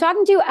I'm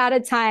talking to you at a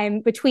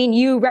time between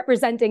you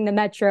representing the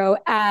Metro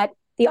at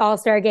the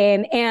All-Star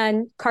game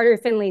and Carter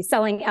Finley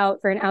selling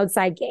out for an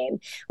outside game.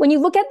 When you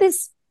look at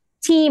this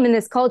team and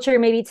this culture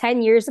maybe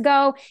 10 years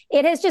ago,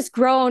 it has just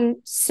grown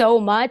so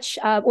much.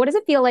 What does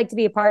it feel like to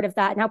be a part of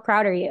that, and how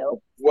proud are you?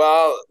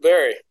 Well,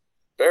 very,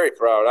 very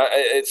proud.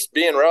 It's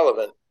being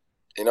relevant.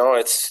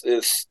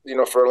 It's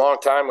for a long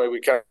time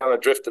we kind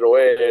of drifted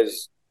away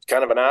as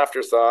kind of an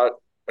afterthought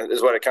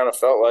is what it kind of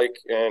felt like.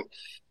 And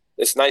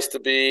it's nice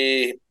to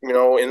be,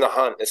 in the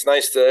hunt. It's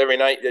nice to every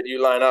night that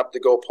you line up to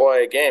go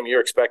play a game,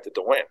 you're expected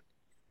to win,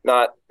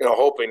 not,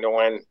 hoping to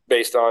win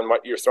based on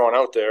what you're throwing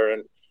out there.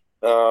 And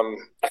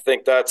I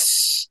think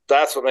that's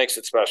what makes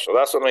it special.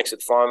 That's what makes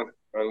it fun.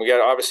 And we got,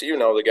 obviously,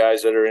 the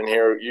guys that are in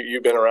here,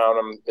 you've been around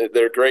them.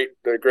 They're great.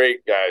 They're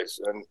great guys.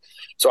 And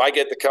so I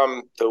get to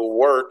come to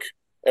work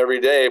every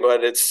day, but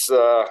I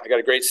got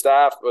a great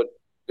staff, but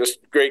just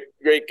great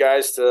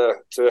guys to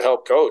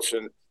help coach.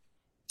 And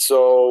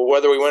so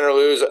whether we win or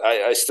lose,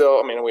 I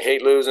still, we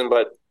hate losing,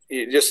 but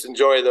you just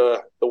enjoy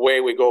the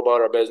way we go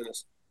about our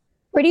business.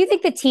 Where do you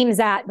think the team's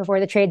at before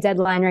the trade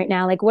deadline right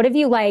now? Like, what have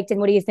you liked and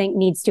what do you think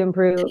needs to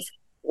improve?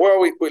 Well,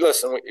 we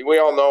listen, we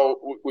all know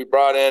we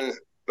brought in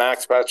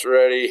Max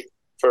Pacioretty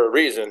for a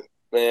reason.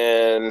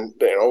 And,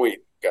 we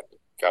got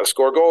to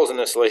score goals in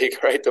this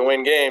league, right, to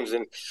win games.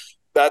 And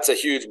that's a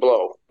huge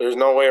blow. There's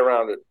no way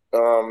around it.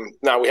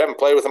 Now, we haven't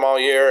played with him all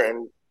year,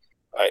 and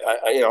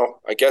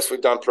I guess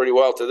we've done pretty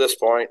well to this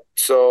point.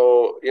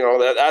 So,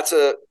 that's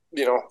an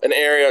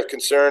area of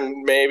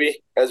concern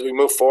maybe as we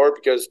move forward,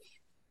 because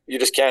you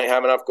just can't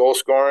have enough goal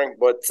scoring.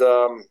 But,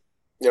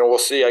 we'll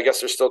see. I guess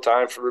there's still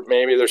time for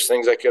maybe there's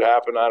things that could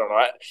happen. I don't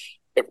know.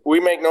 If we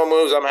make no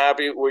moves, I'm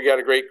happy. We got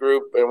a great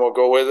group, and we'll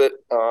go with it.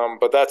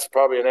 But that's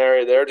probably an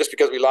area there, just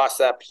because we lost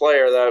that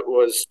player that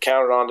was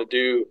counted on to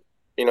do,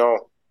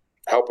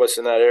 help us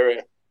in that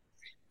area.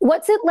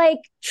 What's it like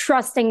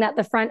trusting that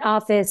the front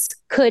office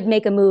could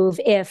make a move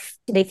if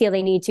they feel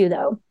they need to,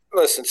 though?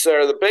 Listen,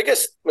 Sarah, the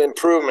biggest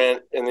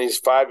improvement in these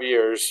 5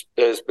 years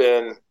has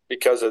been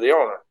because of the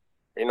owner.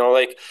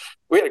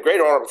 We had a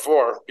great owner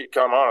before, to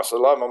become honest. I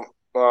love him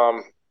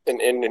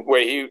in the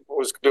way he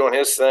was doing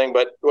his thing.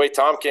 But the way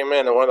Tom came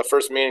in, and one of the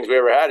first meetings we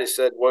ever had, he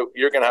said, well,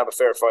 you're going to have a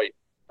fair fight.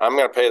 I'm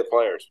going to pay the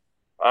players.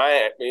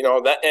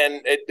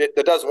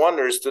 It does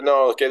wonders to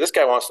know, okay, this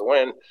guy wants to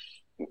win.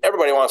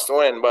 Everybody wants to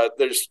win, but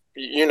there's,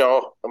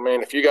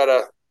 if you got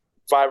a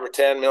 $5 or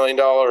 $10 million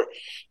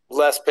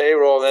less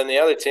payroll than the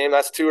other team,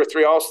 that's 2 or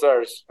 3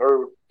 All-Stars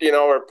or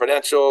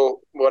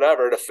potential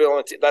whatever to fill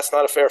in. That's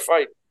not a fair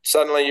fight.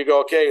 Suddenly you go,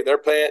 okay, they're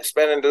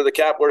spending to the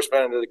cap, we're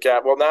spending to the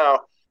cap. Well,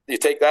 now you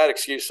take that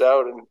excuse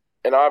out,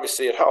 and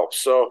obviously it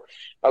helps. So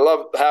I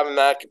love having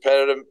that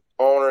competitive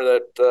owner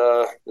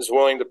that is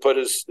willing to put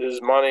his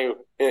money,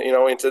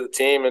 into the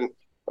team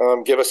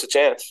and give us a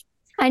chance.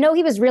 I know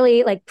he was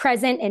really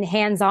present and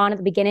hands-on at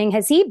the beginning.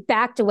 Has he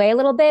backed away a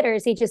little bit, or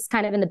is he just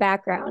kind of in the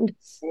background?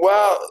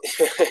 Well,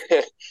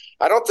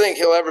 I don't think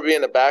he'll ever be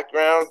in the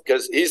background,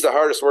 because he's the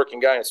hardest working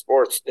guy in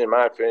sports, in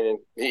my opinion.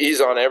 He's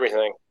on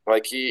everything.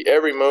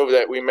 Every move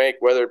that we make,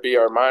 whether it be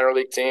our minor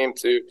league team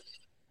to,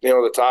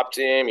 the top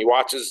team, he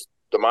watches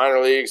the minor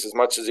leagues as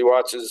much as he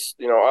watches,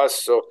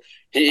 us. So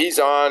he's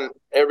on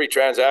every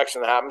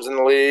transaction that happens in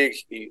the league.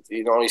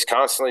 He's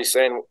constantly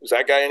saying, is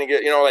that guy any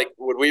good?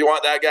 Would we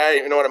want that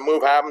guy? When a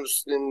move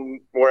happens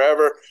in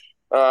wherever.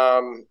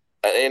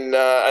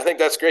 I think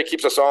that's great.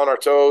 Keeps us all on our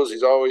toes.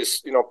 He's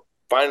always,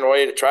 finding a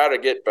way to try to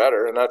get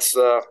better. And that's,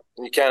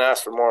 you can't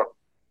ask for more.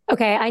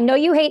 Okay, I know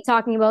you hate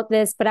talking about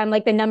this, but I'm the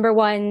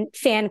 #1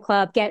 fan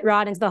club, get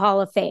Rod into the Hall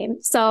of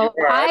Fame. So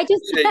I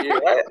appreciate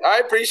you. I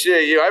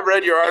appreciate you. I've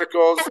read your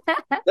articles.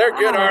 They're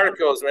good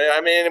articles,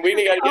 man.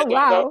 We got to get those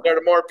out there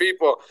to more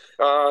people.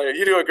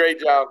 You do a great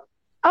job.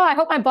 Oh, I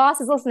hope my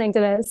boss is listening to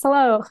this.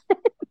 Hello.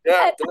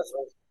 Yeah,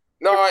 definitely.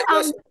 No,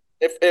 listen,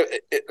 if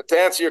to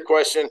answer your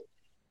question,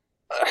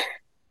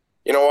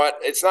 you know what?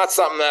 It's not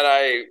something that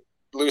I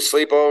lose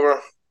sleep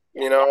over.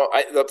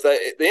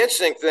 The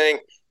interesting thing,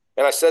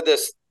 and I said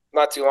this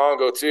not too long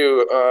ago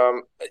too.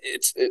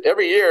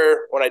 Every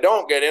year when I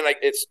don't get in,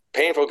 it's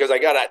painful because I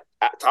gotta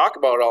talk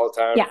about it all the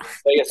time. Yeah,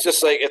 it's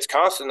just it's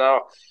constant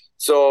now.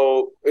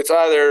 So it's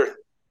either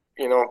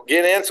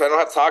get in so I don't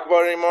have to talk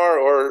about it anymore,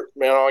 or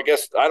I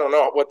guess I don't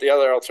know what the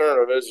other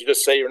alternative is. You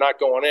just say you're not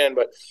going in,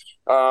 but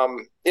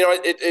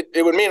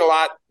it would mean a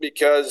lot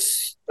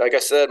because, like I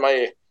said,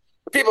 my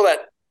people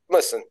that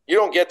listen, you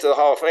don't get to the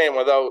Hall of Fame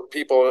without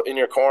people in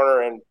your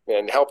corner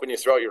and helping you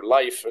throughout your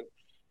life. And,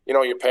 you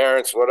know, your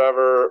parents,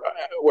 whatever,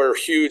 were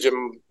huge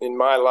in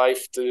my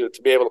life to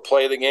be able to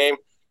play the game.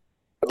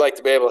 I'd like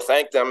to be able to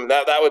thank them.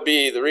 That would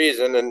be the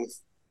reason. And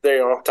they,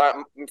 you know,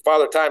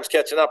 Father Time's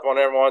catching up on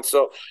everyone.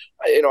 So,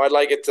 you know, I'd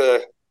like it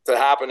to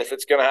happen if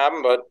it's going to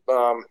happen. But,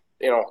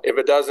 you know, if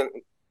it doesn't,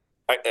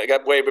 I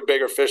got way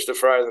bigger fish to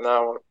fry than that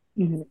one.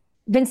 Mm-hmm.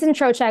 Vincent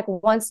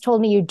Trocheck once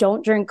told me you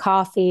don't drink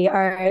coffee.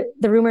 Are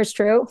the rumors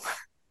true?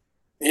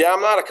 Yeah,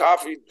 I'm not a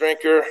coffee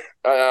drinker.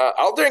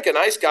 I'll drink an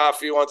iced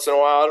coffee once in a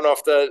while. I don't know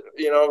if that,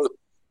 you know,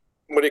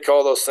 what do you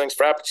call those things?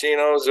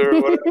 Frappuccinos or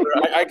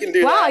whatever. I can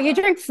do that. Wow, you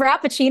drink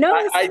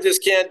Frappuccinos? I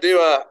just can't do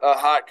a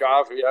hot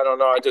coffee. I don't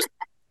know. It just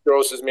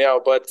grosses me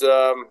out. But,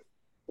 you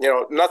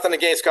know, nothing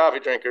against coffee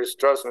drinkers.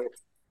 Trust me.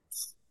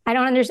 I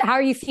don't understand. How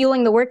are you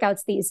fueling the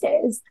workouts these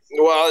days?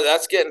 Well,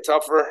 that's getting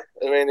tougher.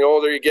 I mean, the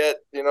older you get,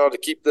 you know, to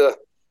keep the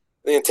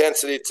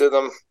intensity to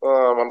them.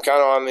 I'm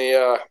kind of on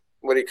the,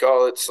 what do you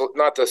call it?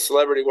 Not the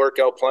celebrity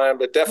workout plan,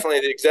 but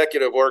definitely the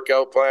executive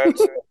workout plans.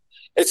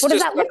 It's what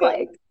does that look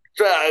like?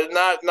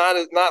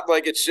 Not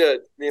like it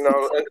should. You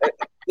know,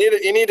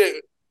 you need to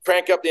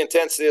crank up the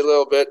intensity a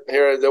little bit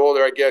here the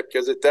older I get,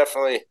 because it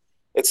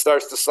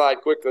starts to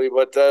slide quickly.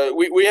 But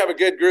we have a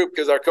good group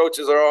because our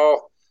coaches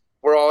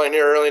we're all in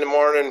here early in the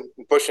morning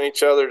pushing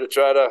each other to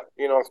try to,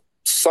 you know,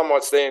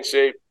 somewhat stay in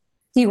shape.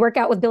 Do you work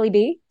out with Billy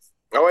B?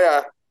 Oh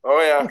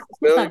yeah.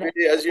 Billy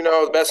B, as you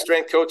know, the best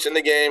strength coach in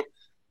the game.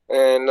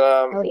 And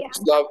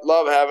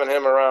love having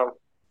him around.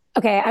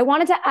 Okay, I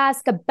wanted to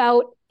ask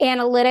about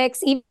analytics,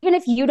 even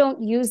if you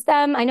don't use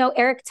them. I know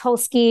Eric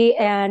Tulsky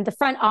and the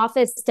front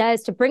office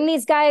does to bring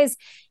these guys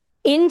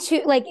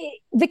into, like,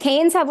 the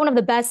Canes have one of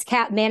the best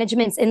cap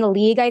managements in the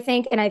league, I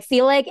think. And I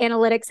feel like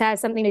analytics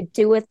has something to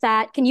do with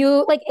that. Can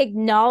you, like,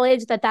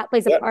 acknowledge that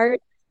plays a part?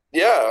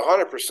 Yeah,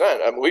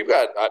 100%. I mean,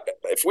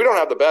 if we don't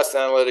have the best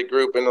analytic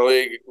group in the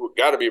league, we've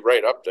got to be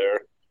right up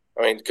there.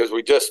 I mean, because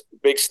we just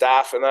big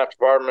staff in that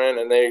department,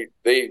 and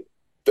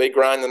they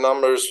grind the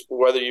numbers,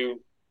 whether you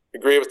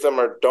agree with them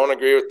or don't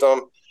agree with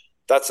them.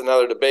 That's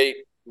another debate.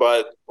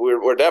 But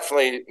we're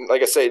definitely,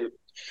 like I say,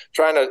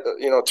 trying to,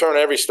 you know, turn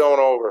every stone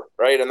over,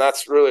 right? And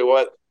that's really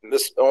what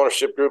this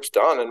ownership group's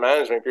done, and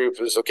management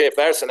group is, okay, if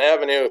there's an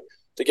avenue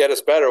to get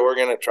us better, we're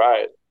going to try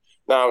it.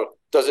 Now,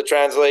 does it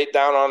translate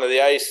down onto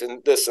the ice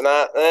and this and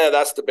that?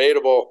 That's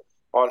debatable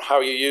on how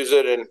you use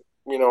it and,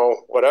 you know,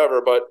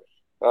 whatever. But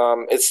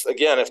it's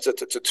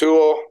a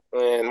tool,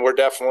 and we're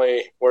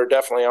definitely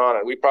on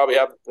it. We probably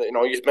have, you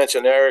know, you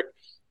mentioned Eric,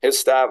 his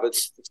staff.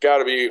 It's got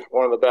to be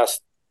one of the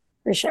best.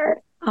 For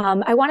sure.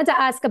 I wanted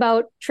to ask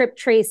about Tripp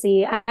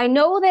Tracy. I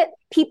know that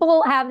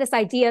people have this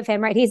idea of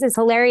him, right? He's this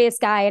hilarious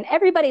guy and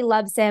everybody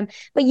loves him,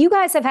 but you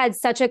guys have had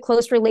such a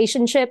close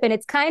relationship, and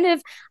it's kind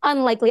of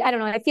unlikely. I don't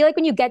know. I feel like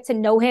when you get to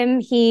know him,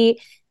 he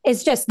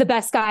is just the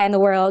best guy in the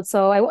world.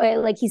 So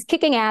he's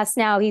kicking ass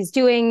now. He's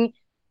doing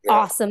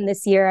awesome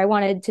this year. I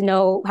wanted to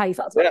know how you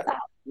felt about that.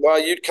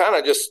 Well, you kind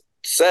of just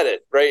said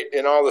it, right?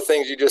 In all the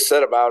things you just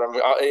said about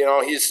him. You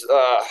know, he's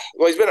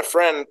been a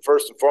friend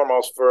first and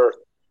foremost for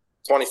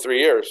 23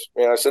 years,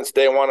 you know, since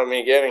day one of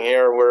me getting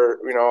here, where,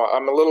 you know,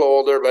 I'm a little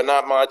older, but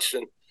not much.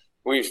 And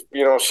we've,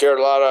 you know, shared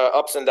a lot of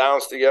ups and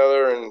downs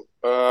together. And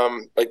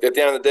like at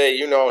the end of the day,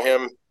 you know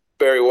him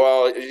very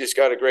well. He's just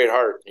got a great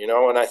heart, you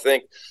know, and I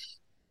think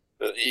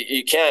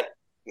you can't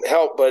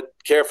help but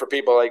care for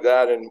people like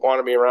that and want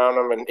to be around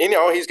them. And, you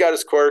know, he's got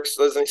his quirks.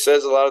 He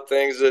says a lot of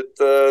things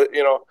that,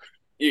 you know,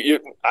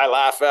 I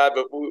laugh at,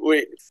 but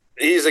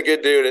he's a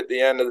good dude at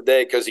the end of the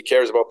day because he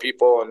cares about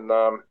people,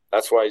 and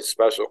that's why he's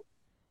special.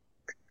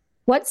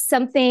 What's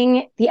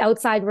something the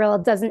outside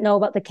world doesn't know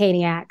about the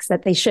Caniacs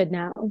that they should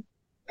know?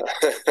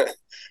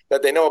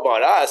 That they know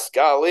about us?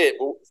 Golly,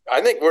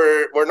 I think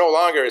we're no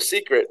longer a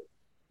secret.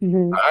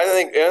 Mm-hmm. I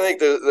think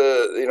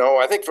the you know,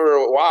 I think for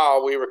a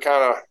while we were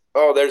kind of,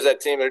 oh, there's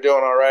that team, they're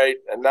doing all right,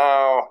 and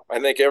now I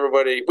think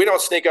we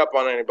don't sneak up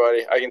on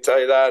anybody. I can tell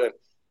you that, and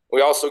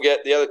we also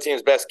get the other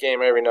team's best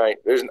game every night.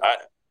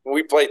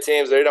 We play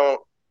teams, they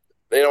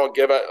don't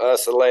give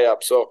us a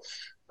layup, so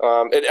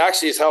it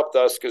actually has helped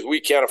us because we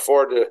can't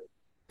afford to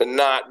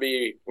not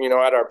be, you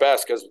know, at our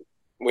best because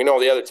we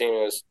know the other team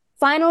is.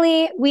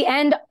 Finally, we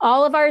end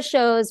all of our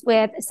shows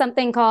with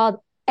something called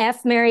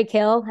F, Marry,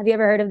 Kill. Have you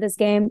ever heard of this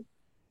game?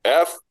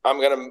 F.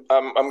 I'm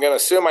gonna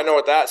assume I know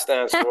what that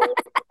stands for.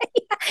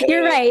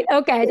 You're right.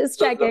 Okay, just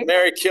checking. The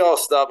Marry, Kill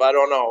stuff, I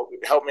don't know.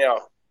 Help me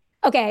out.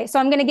 Okay, so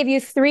I'm going to give you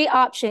 3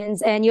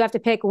 options, and you have to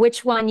pick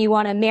which one you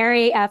want to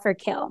marry, F, or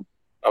kill.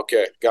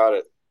 Okay, got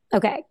it.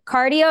 Okay,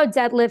 cardio,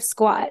 deadlift,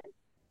 squat.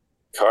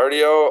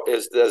 Cardio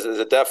is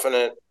a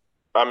definite.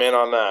 I'm in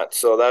on that.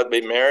 So that would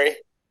be Mary,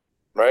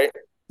 right?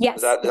 Yes.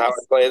 Is that how I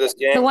play this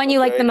game? The one you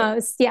like the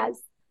most,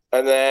 yes.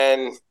 And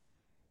then,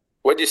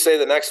 what did you say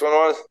the next one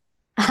was?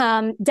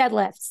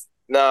 Deadlifts.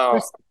 No,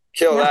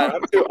 kill that.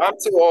 I'm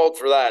too old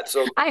for that.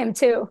 So I am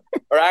too.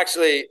 Or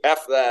actually,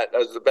 F that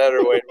as the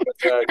better way to put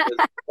that.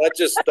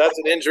 That's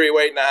an injury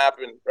waiting to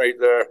happen right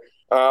there.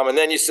 And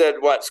then you said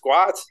what,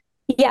 squats?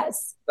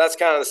 Yes. That's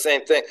kind of the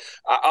same thing.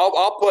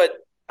 I'll put,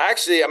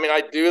 actually, I mean,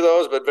 I do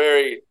those, but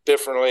very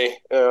differently.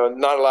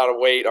 Not a lot of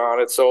weight on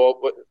it.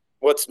 So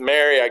what's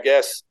Mary, I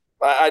guess,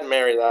 I'd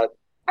marry that.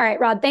 All right,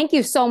 Rod, thank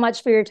you so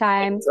much for your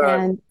time.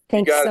 And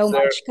thanks so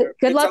much.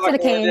 Good luck for the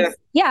Canes.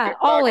 Yeah,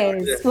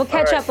 always. We'll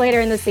catch up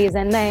later in the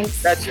season.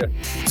 Thanks. Gotcha.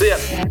 See ya.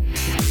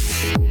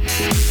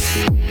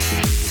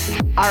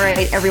 All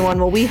right, everyone.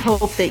 Well, we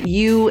hope that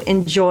you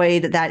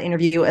enjoyed that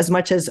interview as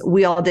much as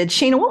we all did.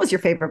 Shayna, what was your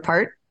favorite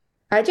part?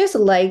 I just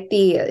like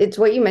it's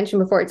what you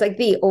mentioned before. It's like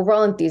the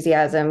overall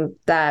enthusiasm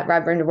that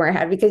Rod Brind'Amour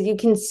had, because you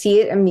can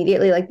see it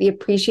immediately, like the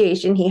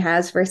appreciation he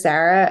has for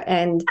Sarah.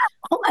 And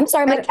I'm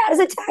sorry, my cat is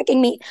attacking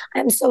me.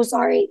 I'm so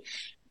sorry.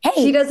 Hey,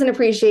 she doesn't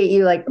appreciate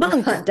you like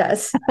Rod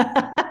does.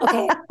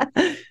 Okay.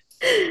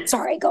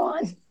 Sorry, go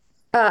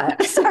on.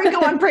 Sorry,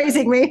 go on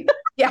praising me.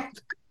 Yeah.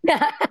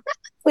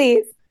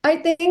 Please. I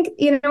think,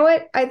 you know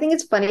what? I think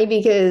it's funny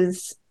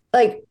because,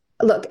 like,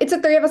 look, it's the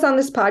three of us on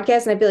this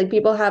podcast, and I feel like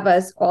people have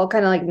us all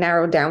kind of like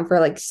narrowed down for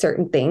like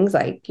certain things.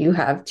 Like you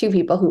have two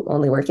people who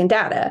only work in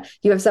data.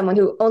 You have someone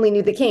who only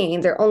knew the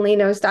Canes or only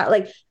knows stuff.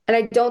 Like, and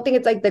I don't think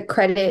it's like the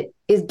credit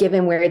is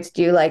given where it's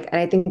due. Like,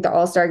 and I think the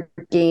All-Star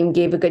game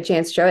gave a good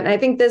chance to show it. And I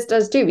think this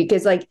does too,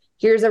 because like,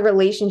 here's a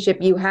relationship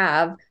you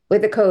have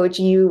with a coach.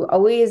 You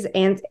always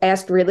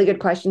asked really good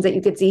questions that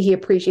you could see he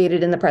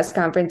appreciated in the press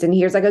conference. And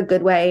here's like a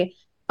good way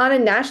on a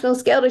national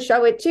scale to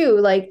show it too.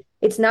 Like,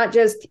 it's not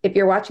just if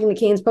you're watching the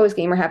Canes post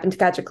game or happen to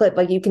catch a clip,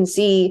 like you can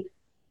see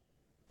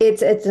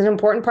it's an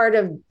important part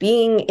of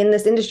being in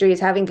this industry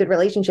is having good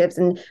relationships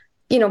and,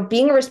 you know,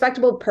 being a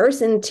respectable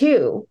person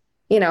too,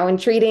 you know, and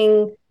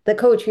treating the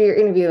coach who you're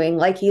interviewing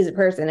like he's a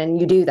person, and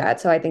you do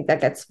that. So I think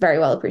that gets very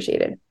well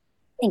appreciated.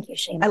 Thank you,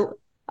 Shayna.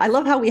 I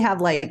love how we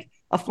have like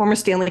a former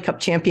Stanley Cup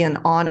champion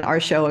on our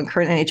show and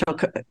current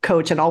NHL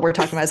coach, and all we're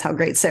talking about is how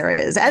great Sarah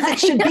is, as it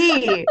should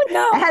be.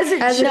 As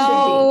it should be.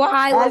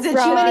 I love Too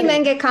many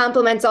men get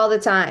compliments all the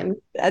time.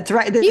 That's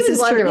right. He was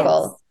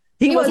wonderful.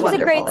 He was a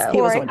great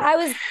sport. I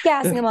was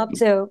gassing him up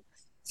too.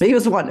 He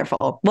was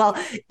wonderful.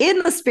 Well, in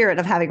the spirit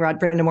of having Rod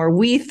Brind'Amour,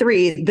 we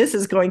three, this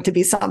is going to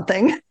be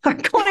something, are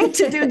going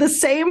to do the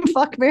same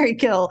fuck, marry,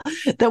 kill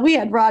that we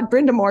had Rod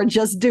Brind'Amour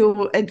just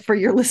do for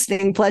your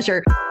listening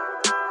pleasure.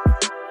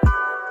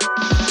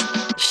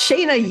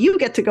 Shayna, you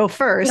get to go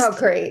first. Oh,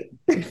 great.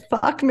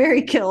 Fuck,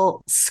 marry,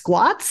 kill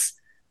squats.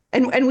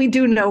 And we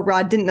do know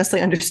Rod didn't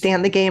necessarily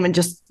understand the game and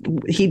just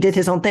he did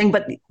his own thing,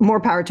 but more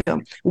power to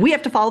him. We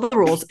have to follow the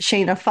rules.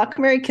 Shayna, fuck,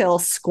 marry, kill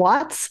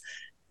squats,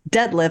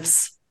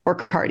 deadlifts, or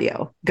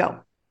cardio. Go.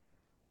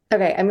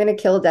 Okay, I'm going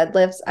to kill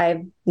deadlifts.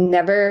 I've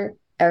never,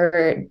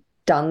 ever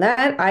done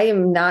that. I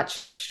am not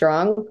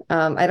strong.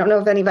 I don't know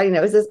if anybody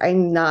knows this.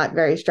 I'm not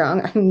very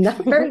strong. I'm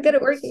not very good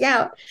at working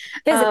out.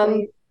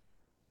 Physically.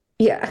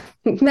 Yeah,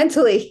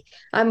 mentally,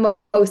 I'm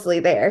mostly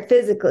there.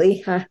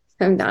 Physically,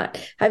 I'm not.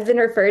 I've been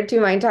referred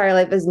to my entire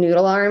life as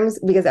noodle arms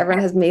because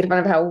everyone has made fun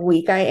of how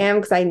weak I am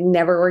because I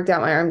never worked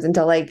out my arms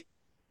until like,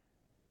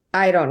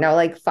 I don't know,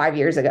 like 5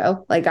 years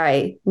ago. Like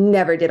I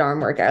never did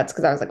arm workouts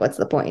because I was like, what's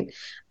the point?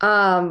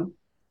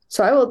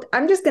 So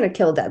I'm just going to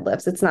kill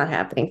deadlifts. It's not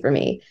happening for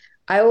me.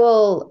 I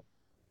will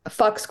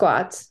fuck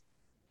squats.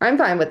 I'm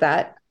fine with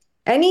that.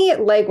 Any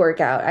leg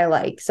workout I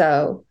like.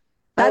 So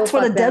that's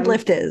what a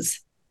deadlift is.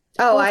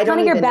 Oh, I don't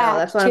even know.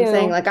 That's what I'm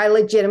saying. Like, I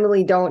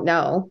legitimately don't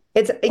know.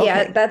 It's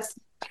that's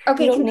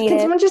okay. Can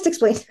someone just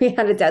explain to me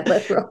how to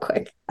deadlift real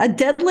quick? A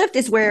deadlift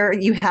is where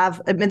you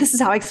have, I mean, this is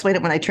how I explain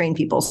it when I train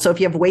people. So if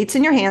you have weights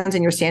in your hands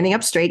and you're standing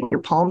up straight,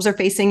 your palms are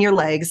facing your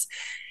legs,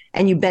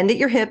 and you bend at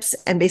your hips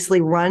and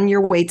basically run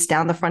your weights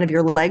down the front of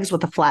your legs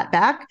with a flat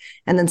back,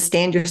 and then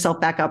stand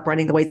yourself back up,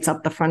 running the weights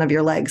up the front of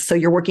your legs. So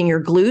you're working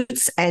your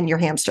glutes and your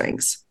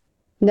hamstrings.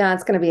 No,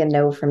 it's going to be a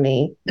no for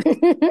me.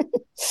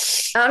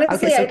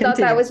 Honestly, Okay, so I thought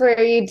that was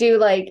where you do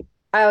like,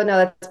 oh no,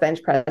 that's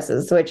bench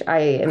presses, which I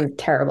am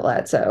terrible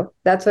at. So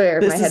that's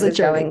where my head is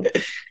going.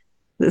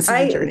 This is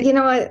a journey. You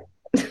know what?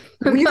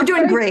 You're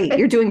doing great.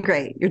 You're doing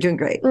great. You're doing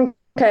great.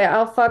 Okay,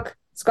 I'll fuck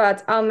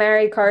squats. I'll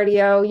marry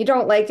cardio. You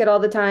don't like it all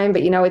the time,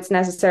 but you know it's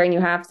necessary and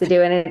you have to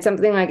do it. And it's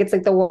something like, it's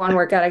like the one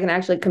workout I can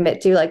actually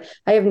commit to. Like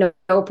I have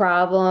no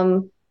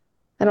problem.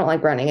 I don't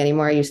like running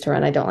anymore. I used to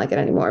run. I don't like it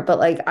anymore. But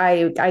like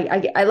I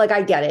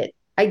get it.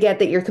 I get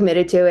that you're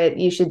committed to it.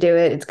 You should do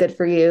it. It's good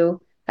for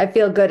you. I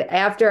feel good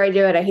after I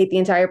do it. I hate the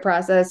entire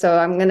process. So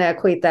I'm going to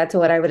equate that to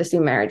what I would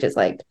assume marriage is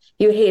like.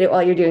 You hate it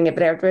while you're doing it,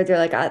 but afterwards you're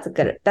like, that's a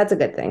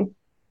good thing.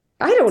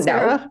 I don't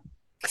know.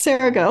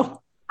 Sarah,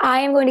 go. I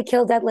am going to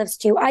kill deadlifts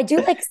too. I do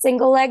like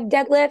single leg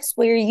deadlifts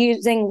where you're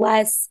using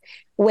less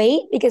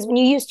weight, because when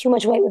you use too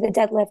much weight with a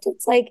deadlift,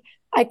 it's like,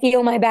 I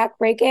feel my back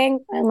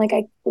breaking. I'm like,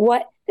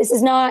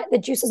 the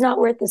juice is not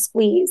worth the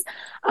squeeze.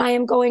 I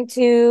am going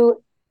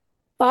to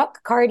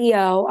fuck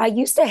cardio. I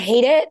used to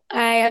hate it.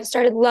 I have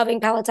started loving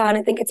Peloton.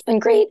 I think it's been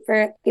great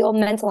for the old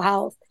mental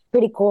health.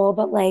 Pretty cool,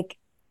 but like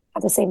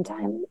at the same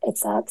time, it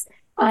sucks.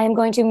 I am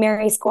going to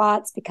marry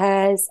squats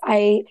because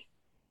I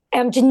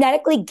am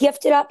genetically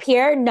gifted up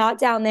here, not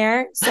down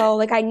there. So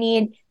like I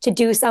need to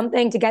do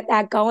something to get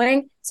that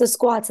going. So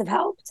squats have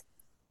helped.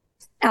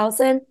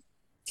 Allison?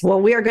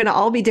 Well, we are going to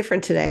all be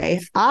different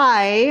today.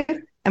 I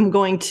am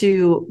going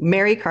to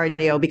marry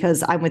cardio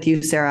because I'm with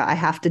you, Sarah. I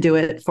have to do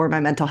it for my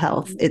mental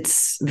health.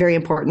 It's very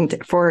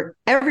important for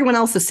everyone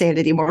else's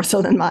sanity, more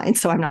so than mine.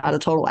 So I'm not a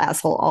total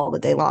asshole all the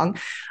day long.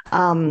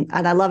 And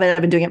I love it.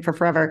 I've been doing it for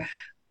forever.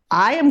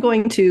 I am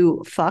going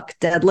to fuck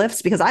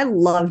deadlifts because I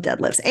love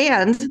deadlifts.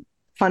 And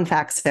fun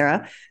fact,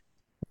 Sarah,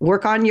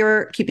 work on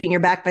keeping your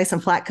back nice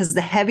and flat, because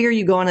the heavier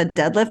you go on a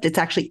deadlift, it's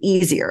actually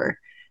easier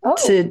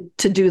to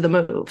do the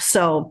move.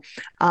 So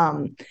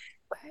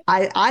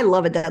I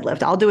love a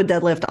deadlift. I'll do a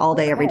deadlift all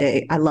day, every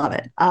day. I love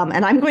it.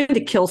 And I'm going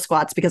to kill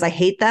squats because I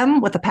hate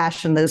them with a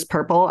passion that is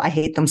purple. I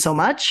hate them so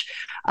much.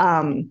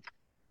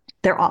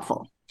 They're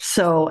awful.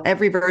 So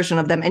every version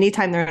of them,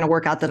 anytime they're in a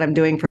workout that I'm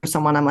doing for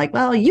someone, I'm like,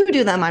 well, you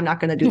do them. I'm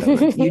not going to do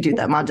them. You do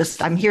them.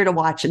 I'm here to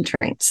watch and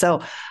train.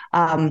 So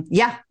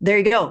there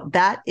you go.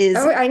 That is.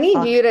 I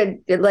need you to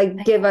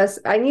give us,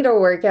 I need a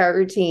workout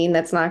routine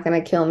that's not going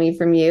to kill me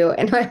from you.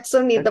 And I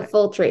also need the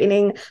full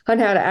training on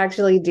how to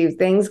actually do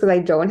things, because I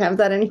don't have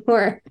that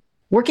anymore.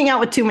 Working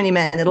out with too many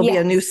men. It'll be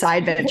a new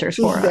side venture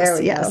for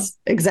us. Yes,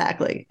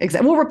 exactly.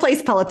 We'll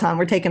replace Peloton.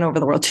 We're taking over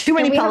the world. Too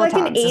many Pelotons.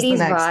 Have like an 80s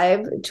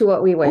vibe to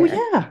what we wear. Oh,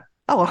 yeah.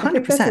 Oh,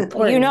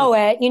 100%. You know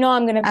it. You know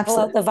I'm going to pull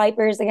out the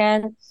Vipers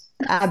again.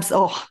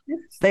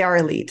 They are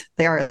elite.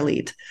 They are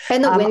elite.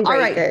 And the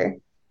windbreaker.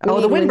 The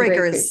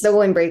windbreakers. The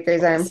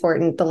windbreakers are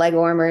important. The leg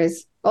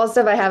warmers. All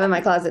stuff I have in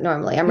my closet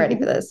normally. I'm ready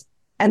for this.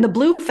 And the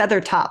blue feather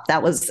top.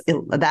 That I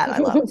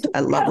loved. I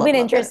love an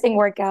interesting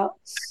workout.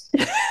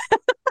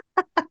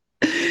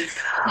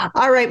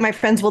 All right, my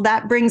friends. Well,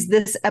 that brings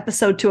this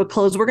episode to a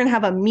close. We're going to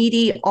have a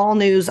meaty, all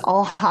news,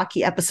 all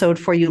hockey episode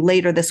for you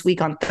later this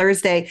week on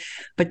Thursday.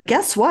 But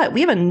guess what?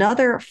 We have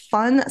another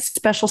fun,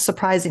 special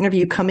surprise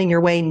interview coming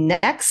your way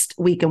next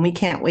week, and we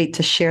can't wait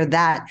to share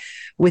that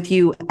with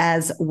you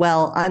as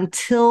well.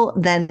 Until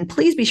then,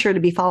 please be sure to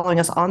be following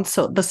us on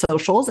the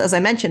socials. As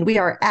I mentioned, we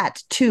are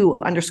at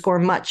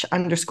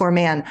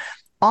 2_much_man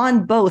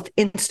on both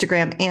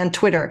Instagram and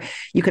Twitter.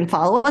 You can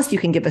follow us. You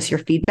can give us your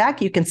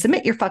feedback. You can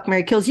submit your fuck,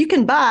 marry, kills. You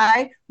can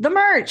buy the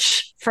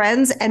merch,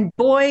 friends. And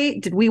boy,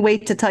 did we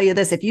wait to tell you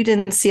this. If you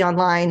didn't see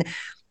online,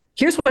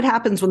 here's what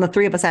happens when the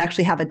three of us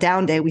actually have a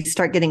down day. We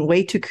start getting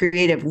way too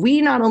creative.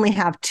 We not only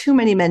have Too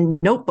Many Men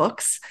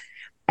notebooks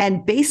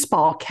and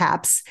baseball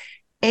caps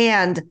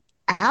and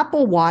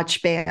Apple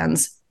Watch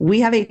bands,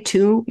 we have a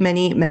Too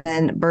Many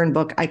Men burn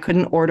book. I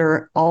couldn't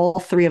order all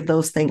three of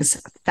those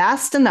things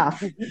fast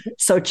enough.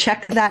 So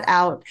check that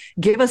out.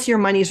 Give us your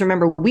monies.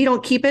 Remember, we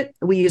don't keep it.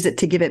 We use it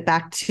to give it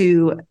back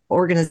to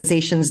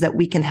organizations that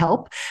we can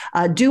help.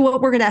 Do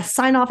what we're going to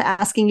sign off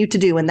asking you to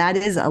do. And that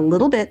is a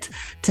little bit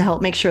to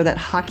help make sure that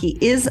hockey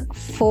is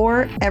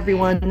for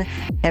everyone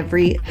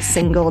every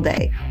single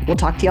day. We'll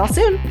talk to y'all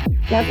soon.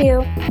 Love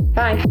you.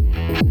 Bye.